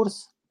aģentūras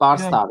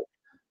pārstāvi.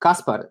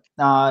 Kaspar,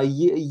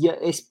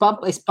 es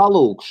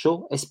palūkšu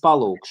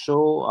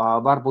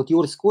varbūt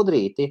Juris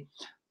Kudrīti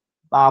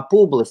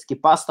publiski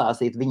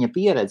pastāstīt viņa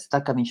pieredzi,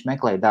 tā, ka viņš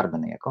meklēja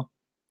darbinieku.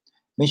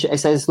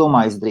 Es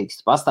domāju, es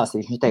drīkstu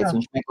pastāstīt. Viņš teica,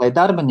 viņš meklē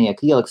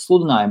darbinieku, ielika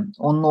sludinājumu,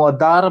 un no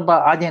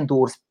darba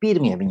aģentūras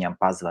pirmie viņam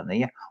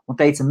pazvanīja un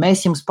teica,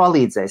 mēs jums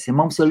palīdzēsim.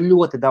 Mums ir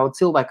ļoti daudz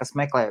cilvēku, kas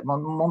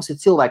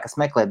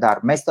meklē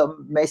darbu.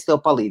 Mēs tev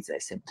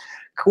palīdzēsim.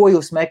 Ko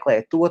jūs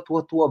meklējat? To.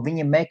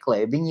 Viņi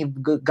meklē. Viņi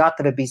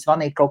gatavi bija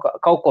zvanīt,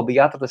 kaut ko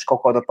bija atraduši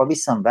kaut kādā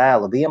pavisam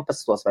vēlu,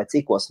 11 vai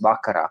cikos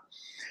vakarā.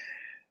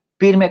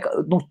 Pirmie,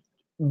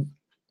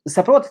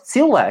 saproti,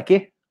 cilvēki,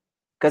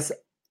 kas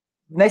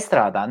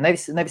nestrādā,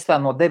 nevis tā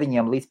no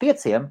 9 līdz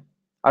 5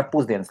 ar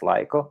pusdienas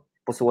laiku,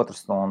 pusotru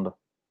stundu.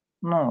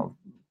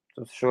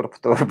 Šurp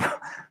turp.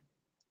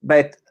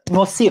 Bet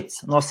no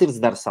sirds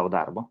dara savu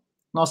darbu.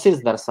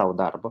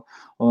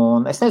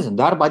 Un es nezinu,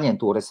 darba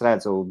aģentūra, es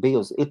redzu,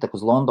 ir tak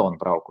uz Londonu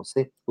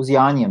braukusi, uz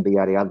Jāņiem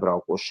bija arī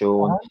atbraukuši.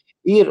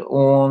 Ir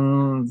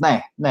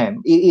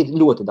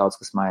ļoti daudz,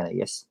 kas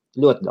mainījies.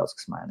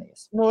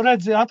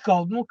 Redzi, atkal,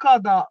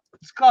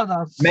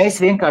 kādās... Mēs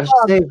vienkārši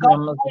sēžam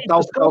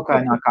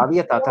taukainākā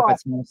vietā, tāpēc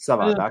mums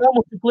savādāk. Kā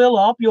tik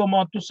lielā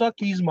apjomā tu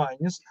saki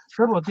izmaiņas?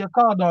 Varbūt, ja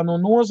kādā no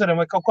nozarēm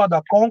vai kaut kādā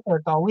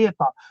konkrētā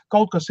lietā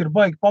kaut kas ir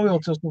baigi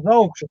pavilcies uz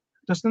augšu,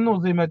 tas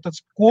nenozīmē tāds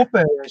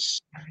kopējais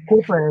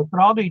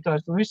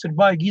rādītājs, un viss ir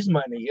baigi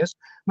izmainījies.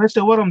 Mēs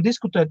jau varam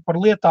diskutēt par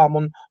lietām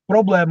un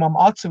problēmām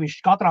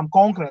atsevišķi katram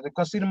konkrēti,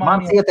 kas ir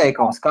mainījies. Mans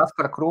ieteikums,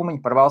 Kaspara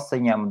Krūmiņa par valsts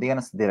ieņēmumu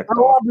dienesta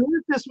direktoru. Labi,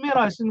 es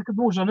mierā, es nekad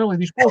mūžā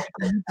nelīdīšu politiku.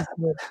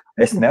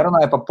 Es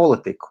nerunāju par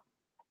politiku.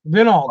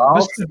 Vienalga.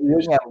 Valsts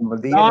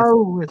ieņēmuma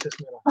dienesta. Es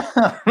mierā.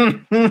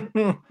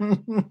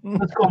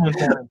 Pēc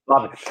komentāriem.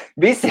 Labi,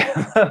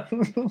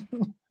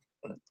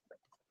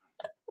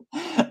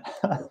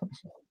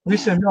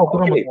 Visiem jauku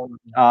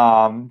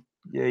Ramadānu.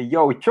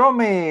 Jau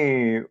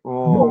čomi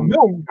un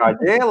kā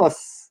ģēlas.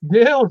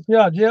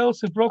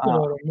 Ģēlas ir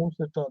prokuroram. Mums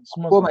ir tādas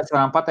mazas. Ko mēs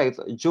varam pateikt?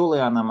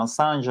 Julianam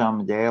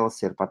Assangeam ģēlas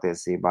ir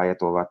patiesībā, ja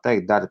to var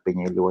teikt,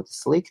 darbiņi ir ļoti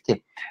slikti.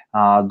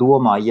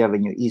 Domā, ja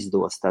viņu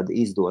izdos, tad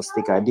izdos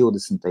tikai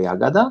 20.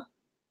 gadā.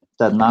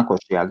 Tad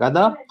nākošajā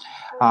gadā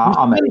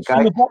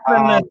Amerikai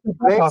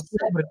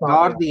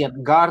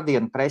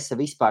Guardian presa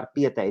vispār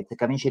pieteica,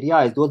 ka viņš ir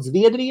jāizdod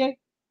Zviedrijai,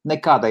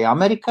 nekādai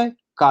Amerikai,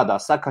 kādā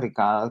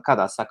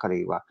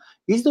sakarībā.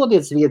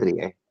 Izdodiet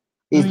Zviedrijai.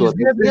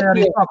 Zviedrijai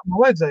arī sākumā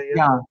vajadzēja.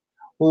 Jā.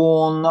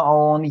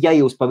 Un ja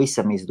jūs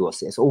pavisam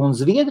izdosies. Un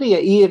Zviedrija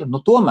ir,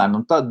 tomēr,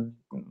 tad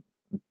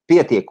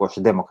pietiekoši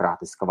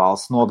demokrātiska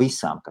valsts no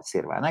visām, kas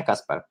ir, vai ne,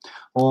 Kaspar?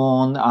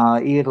 Un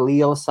ir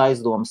lielas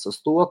aizdomas uz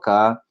to, ka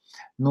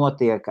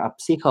notiek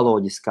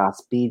psiholoģiskā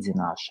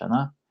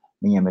spīdzināšana.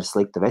 Viņam ir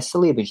slikta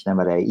veselība, viņš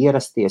nevarēja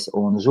ierasties,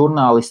 un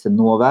žurnālisti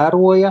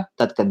novēroja,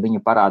 tad, kad viņu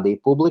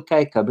parādīja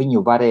publikai, ka viņu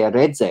varēja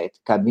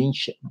redzēt, ka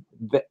viņš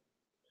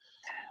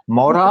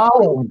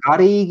morāli un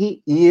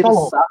garīgi ir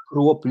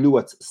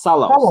sakropļots,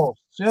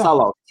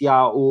 salauzts,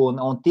 jā,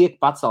 un tiek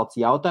pacelts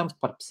jautājums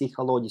par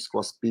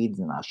psiholoģisko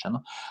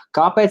spīdzināšanu.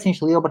 Kāpēc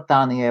viņš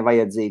Lielbritānijai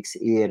vajadzīgs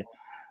ir?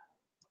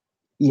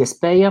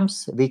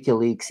 Iespējams,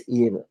 Wikileaks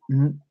ir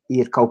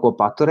kaut ko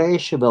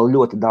paturējuši, vēl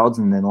ļoti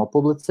daudz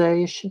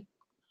nenopublicējuši.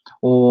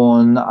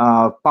 Un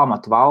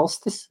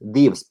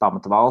divas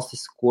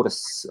pamatvalstis, kuru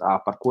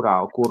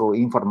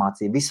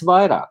informāciju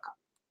visvairāk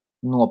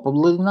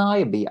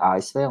nopublicināja, bija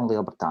ASV un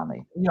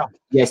Lielbritānija. Jā.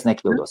 Ja es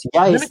nekļūdos.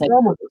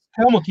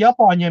 Helmut,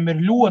 Japāņiem ir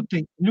ļoti,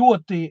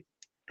 ļoti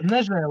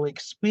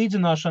nežēlīgs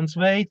spīdzināšanas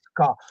veids,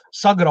 kā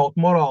sagraut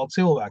morāli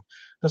cilvēku.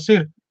 Tas ir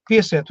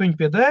piesiet viņu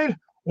pie dēļ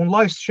un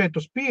laist šeit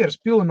uz pieres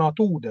pilināt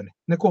ūdeni.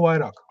 Neko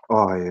vairāk.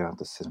 Jā,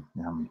 tas ir.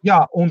 Jā,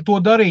 un to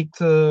darīt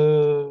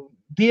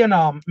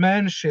dienām,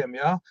 mēnešiem,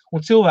 jā,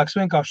 un cilvēks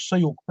vienkārši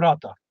sajūg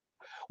prātā.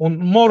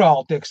 Un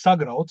morāli tiek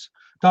sagrauts.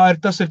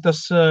 Tas ir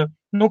tas,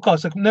 kā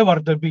saka,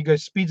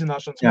 nevardarbīgais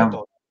spīdzināšanas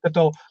metods. Ka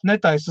tev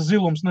netaisa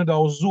zilums,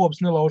 nedaudz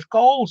zobs, nelauž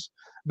kaulus,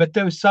 bet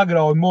tevi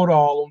sagrauj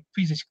morāli un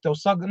fiziski tev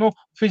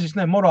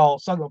morāli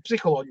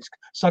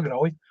psiholoģiski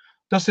sagrauj.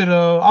 Tas ir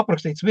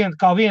aprakstīts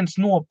kā viens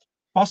no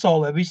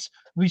pasaulē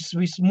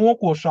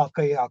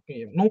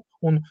vismokošākajiem,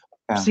 un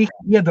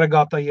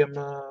iedragātajiem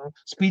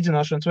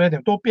spīdzināšanas veidiem.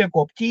 To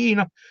piekop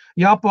Ķīna,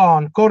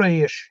 Japāna,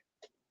 korejieši.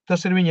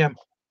 Tas ir viņiem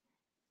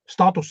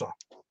statusā.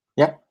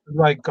 Ja.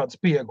 Vajag kādu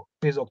spiegu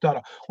piezaukt ārā.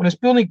 Un es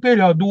pilnīgi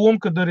pieļauju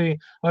domu, kad arī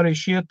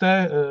šie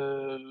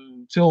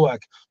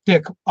cilvēki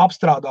tiek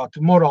apstrādāti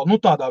morāli,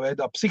 tādā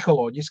veidā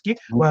psiholoģiski,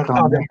 vai ar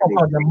tādiem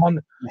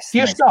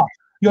tieši tā.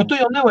 Jo tu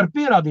jau nevari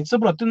pierādīt,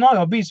 saprot, tu nav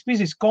jau bijis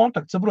fizisks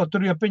kontakts, saprot,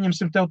 tur jau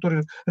pieņemsim, tev tur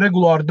ir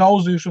regulāri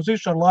daudzījuši, uz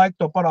ar laiku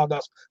to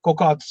parādās kaut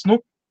kādas,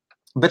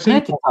 Bet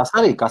neticās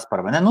arī,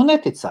 Kaspar, vai ne?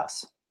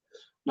 Neticās.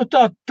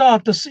 Tā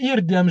tas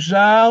ir,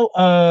 diemžēl.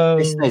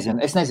 Es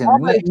nezinu.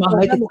 Man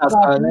neticās,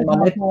 ka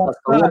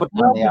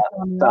Lielbritānijā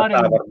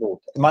tā var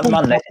būt. Man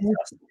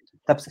neticās.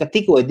 Tāpēc, ka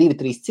tikko ir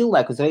 2-3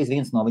 cilvēki, uzreiz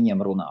viens no viņiem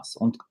runās.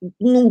 Un,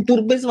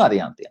 tur bez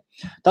variantiem.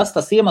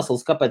 Tas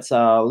iemesls, kāpēc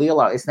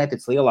es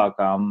neticu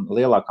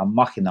lielākām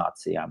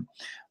mahinācijām.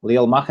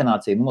 Liela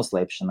mahinācija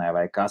noslēpšanai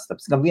vai kas.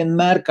 Tāpēc, ka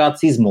vienmēr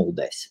kāds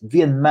izmuldēs.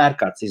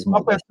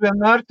 Tāpēc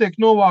vienmēr tiek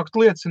novākt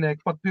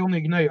liecinieki pat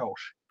pilnīgi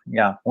nejauši.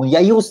 Jā, un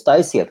ja jūs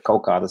taisiet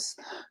kaut kādas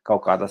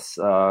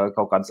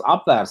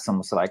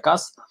apvērsumus vai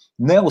kas,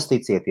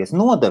 neuzticieties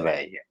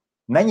nodevējiem.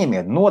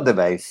 Neņemiet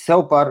nodevējus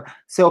sev par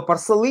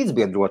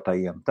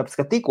līdzbiedrotajiem, tāpēc,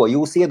 ka tikko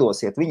jūs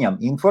iedosiet viņam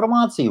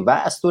informāciju,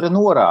 vēsture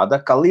norāda,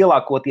 ka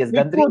lielākoties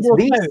gandrīz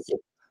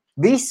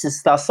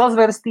visas tās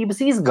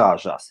sazvērstības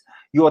izgāžās,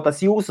 jo tas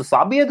jūsu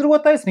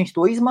sabiedrotais, viņš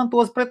to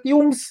izmantos pret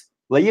jums,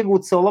 lai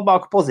iegūtu sev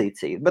labāku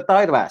pozīciju, bet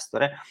tā ir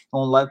vēsture.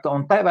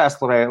 Un tai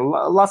vēsturē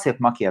lasiet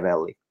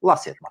Machiavelli.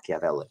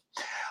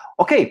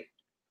 Ok,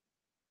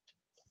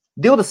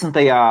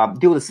 20.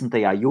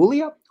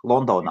 jūlijā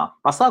Londonā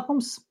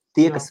pasākums.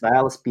 Tie, kas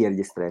vēlas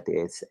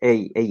pierģistrēties,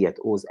 ejiet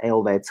uz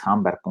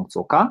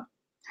lvchamber.ok.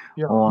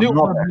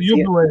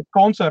 Jubilejas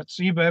koncerts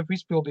IBF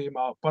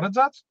izpildījumā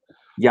paredzēts.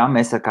 Jā,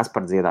 mēs ar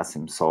Kasparu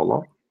dziedāsim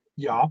solo.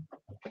 Jā.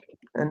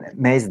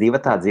 Mēs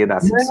divatā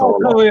dziedāsim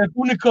solo.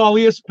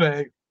 Unikāla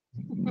iespēja.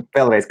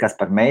 Vēlreiz,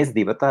 Kaspar, mēs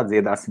divatā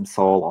dziedāsim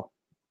solo.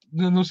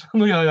 Jā.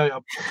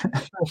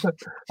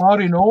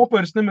 Arī no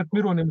operas nemet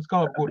mironim uz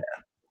kādu guri.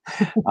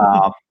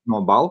 No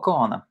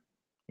balkona,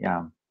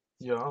 jā.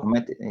 Jā.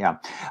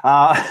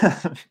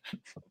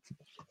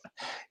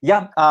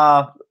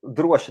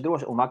 Droši,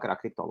 un vakarā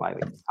kripto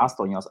laiviņi.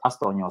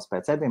 8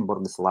 pēc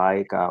Edinburgas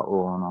laika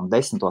un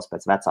 10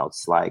 pēc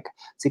Vecautas laika.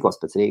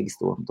 Cikos pēc Rīgas,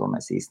 to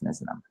mēs īsti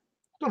nezinām.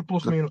 Tur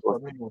plus mīnus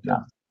minūte.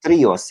 Jā.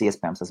 3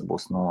 iespējams tas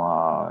būs no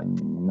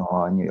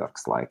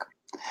Ņujorkas laika.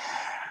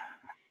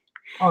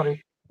 Arī,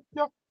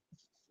 jā.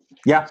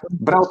 Jā,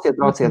 brauciet.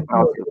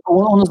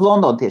 Un uz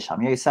Londonu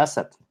tiešām, ja jūs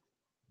esat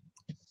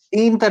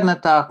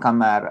internetā,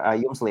 kamēr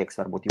jums liekas,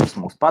 varbūt jūs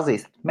mūs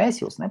pazīstat, mēs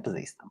jūs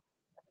nepazīstam.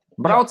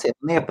 Brauciet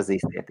un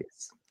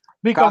iepazīstieties.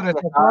 Bija kādreiz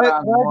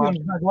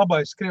raidījums,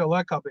 labais Krievu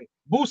laikā bija.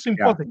 Būsim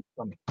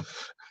pazīstami.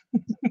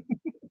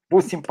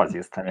 Būsim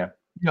pazīstami,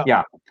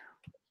 jā.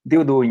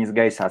 2 dūņas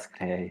gaisā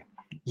skrēja.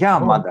 Jā,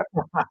 Madar.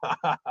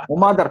 Un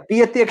Madar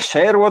pietiek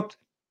šērot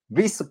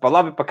visu pa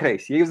labi, pa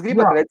kreisi. Ja jūs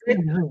gribat redzēt,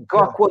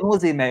 ko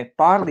nozīmē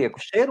pārlieku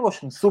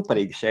šērošana,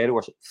 superīga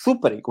šērošana,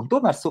 superīga un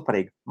tomēr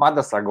superīga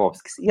Madars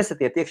Agovskis.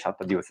 Iesatiet iekšā,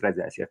 tad jūs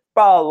redzēsiet.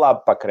 Pa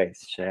labi, pa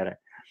kreisi šērē.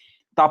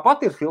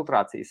 Tāpat ir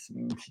filtrācijas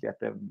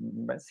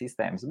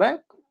sistēmas,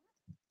 bet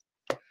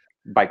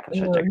baigi par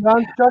šeit.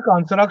 Jānis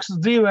Čakāns raksts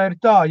dzīvē ir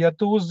tā, ja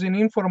tu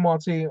uzzini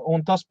informāciju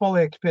un tas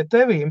paliek pie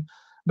tevīm,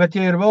 bet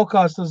ja ir vēl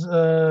kāds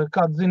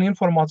zina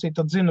informāciju,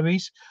 tad zina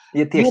visi.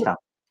 Ja tieši tā.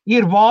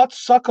 Ir vācu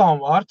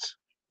sakāmvārds,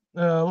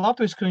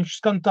 latviski viņš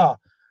skan tā,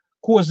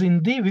 ko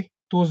zina 2,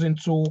 to zina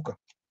cūka.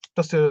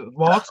 Tas ir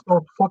vācu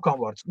tautas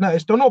sakāmvārds. Nē,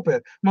 es to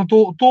nopietni,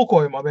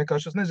 tulkojumā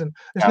vienkārši, es nezinu,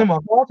 es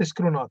nemāku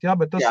vāciski runāt,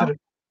 bet tas ir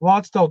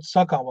vācu tautas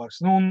sakāmvārds.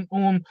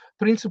 Un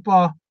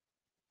principā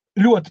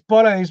ļoti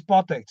pareizi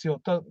pateikts, jo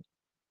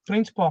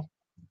principā,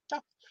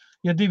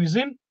 ja 2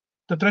 zina,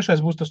 tad 3.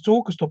 būs tas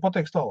cūkas, to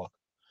pateiks tālāk.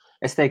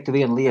 Es teiktu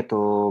vienu lietu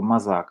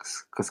mazāk,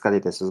 kas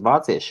skatīties uz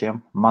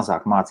vāciešiem,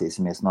 mazāk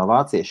mācīsimies no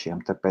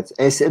vāciešiem, tāpēc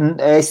es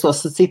to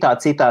citā,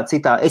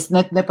 es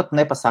pat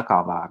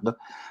nepasakā vārdu.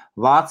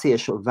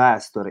 Vāciešu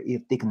vēsture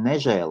ir tik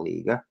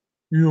nežēlīga,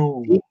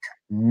 tik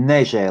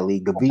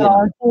nežēlīga.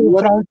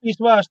 Francijas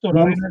vēsture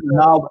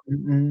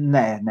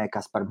arī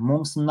Kaspar,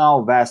 mums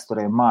nav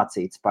vēsturē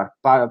mācīts par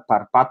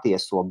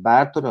patieso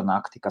Bērtuļu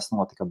nakti, kas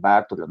notika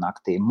Bērtuļu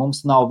naktī.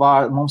 Mums nav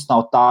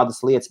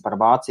tādas lietas par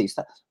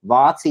Vāciju.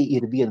 Vācija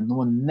ir viena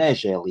no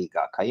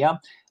nežēlīgākajām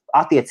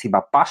attiecībā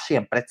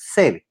pašiem pret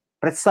sevi,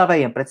 pret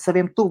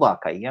saviem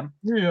tuvākajiem.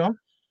 Jā.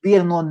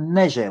 Viena no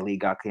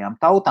nežēlīgākajām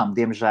tautām,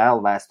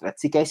 diemžēl, vēsturē,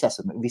 cik es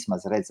esmu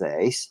vismaz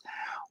redzējis.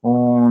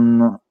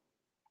 Un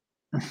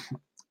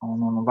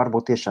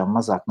varbūt tiešām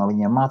mazāk no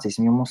viņiem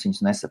mācīsim, jo mums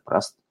viņus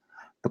nesaprast.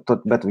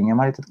 Bet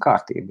viņiem arī tad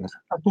kārtība ir.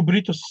 Tu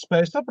Britus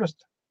spēj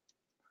saprast?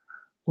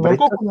 Tu var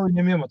kaut ko no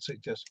viņiem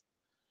iemācīties?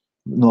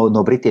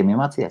 No Britiem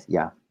iemācīties?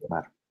 Jā,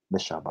 var,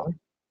 bez šābām.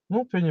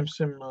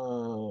 Pieņemsim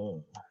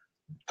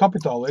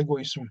kapitāla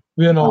egoismu,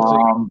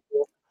 vienaldzīgi.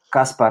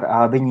 Kaspar,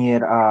 viņi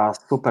ir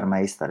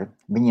supermeistari.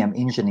 Viņiem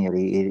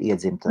inženieri ir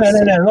iedzimtas.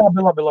 Nē,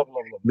 labi.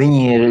 Viņi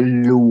ir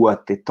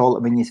ļoti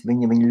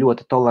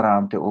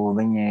toleranti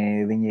un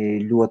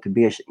viņi ļoti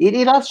bieži.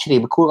 Ir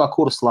atšķirība,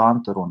 kuru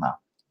slāntu runā.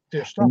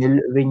 Tieši tā.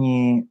 Viņi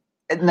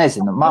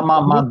nezinu,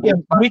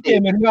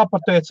 Britiem ir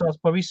jāpateicās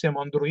pa visiem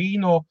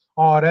Androīno,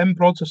 ARM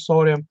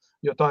procesoriem,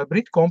 jo tā ir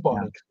Britu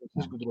kompānija,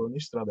 kas izgudroja un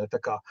izstrādē. Tā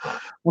kā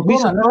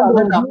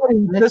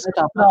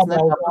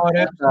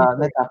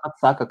netāpat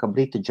saka, ka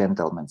Britu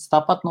džentelmenis.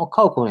 Tāpat no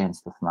kaut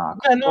kurienes tas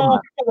nāk.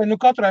 Nē,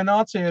 katrai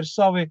nācija ir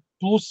savi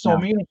plus,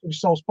 savu mīnus, ir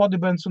savs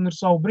padibens un ir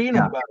savu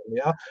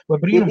brīnumbērni.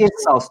 Ir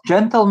savs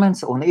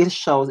džentelmenis un ir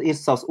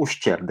savs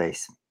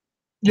uzšķerdējs.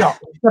 Jā,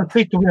 ar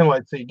citu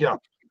vienlaicīgi, jā.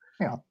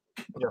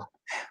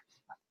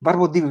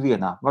 Varbūt 2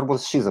 vienā,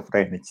 varbūt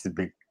šizofrēniķis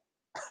bija.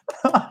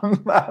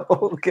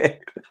 Ok.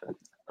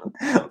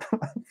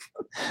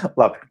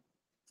 Labi.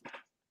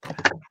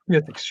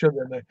 Pietiks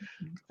šodienai.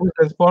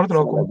 Pēc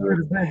pārtraukuma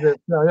ir beidzies,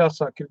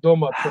 jāsāk ir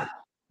domāt par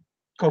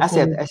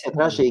Esiet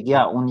ražīgi,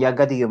 jā, un ja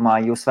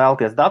gadījumā jūs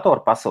vēlaties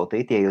datoru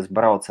pasūtīt, ja jūs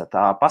braucat,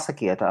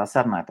 pasakiet,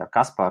 sarunājiet ar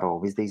Kasparu,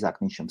 visdrīzāk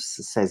viņš jums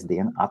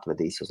sestdien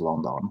atvedīs uz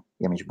Londonu,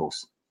 ja viņš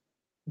būs.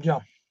 Jā,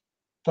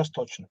 tas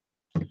točni.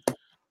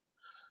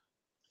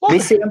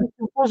 Visiem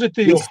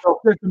pozitīvi,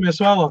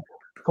 tiekamies vēlāk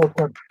kaut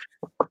kad.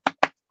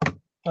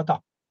 Tā.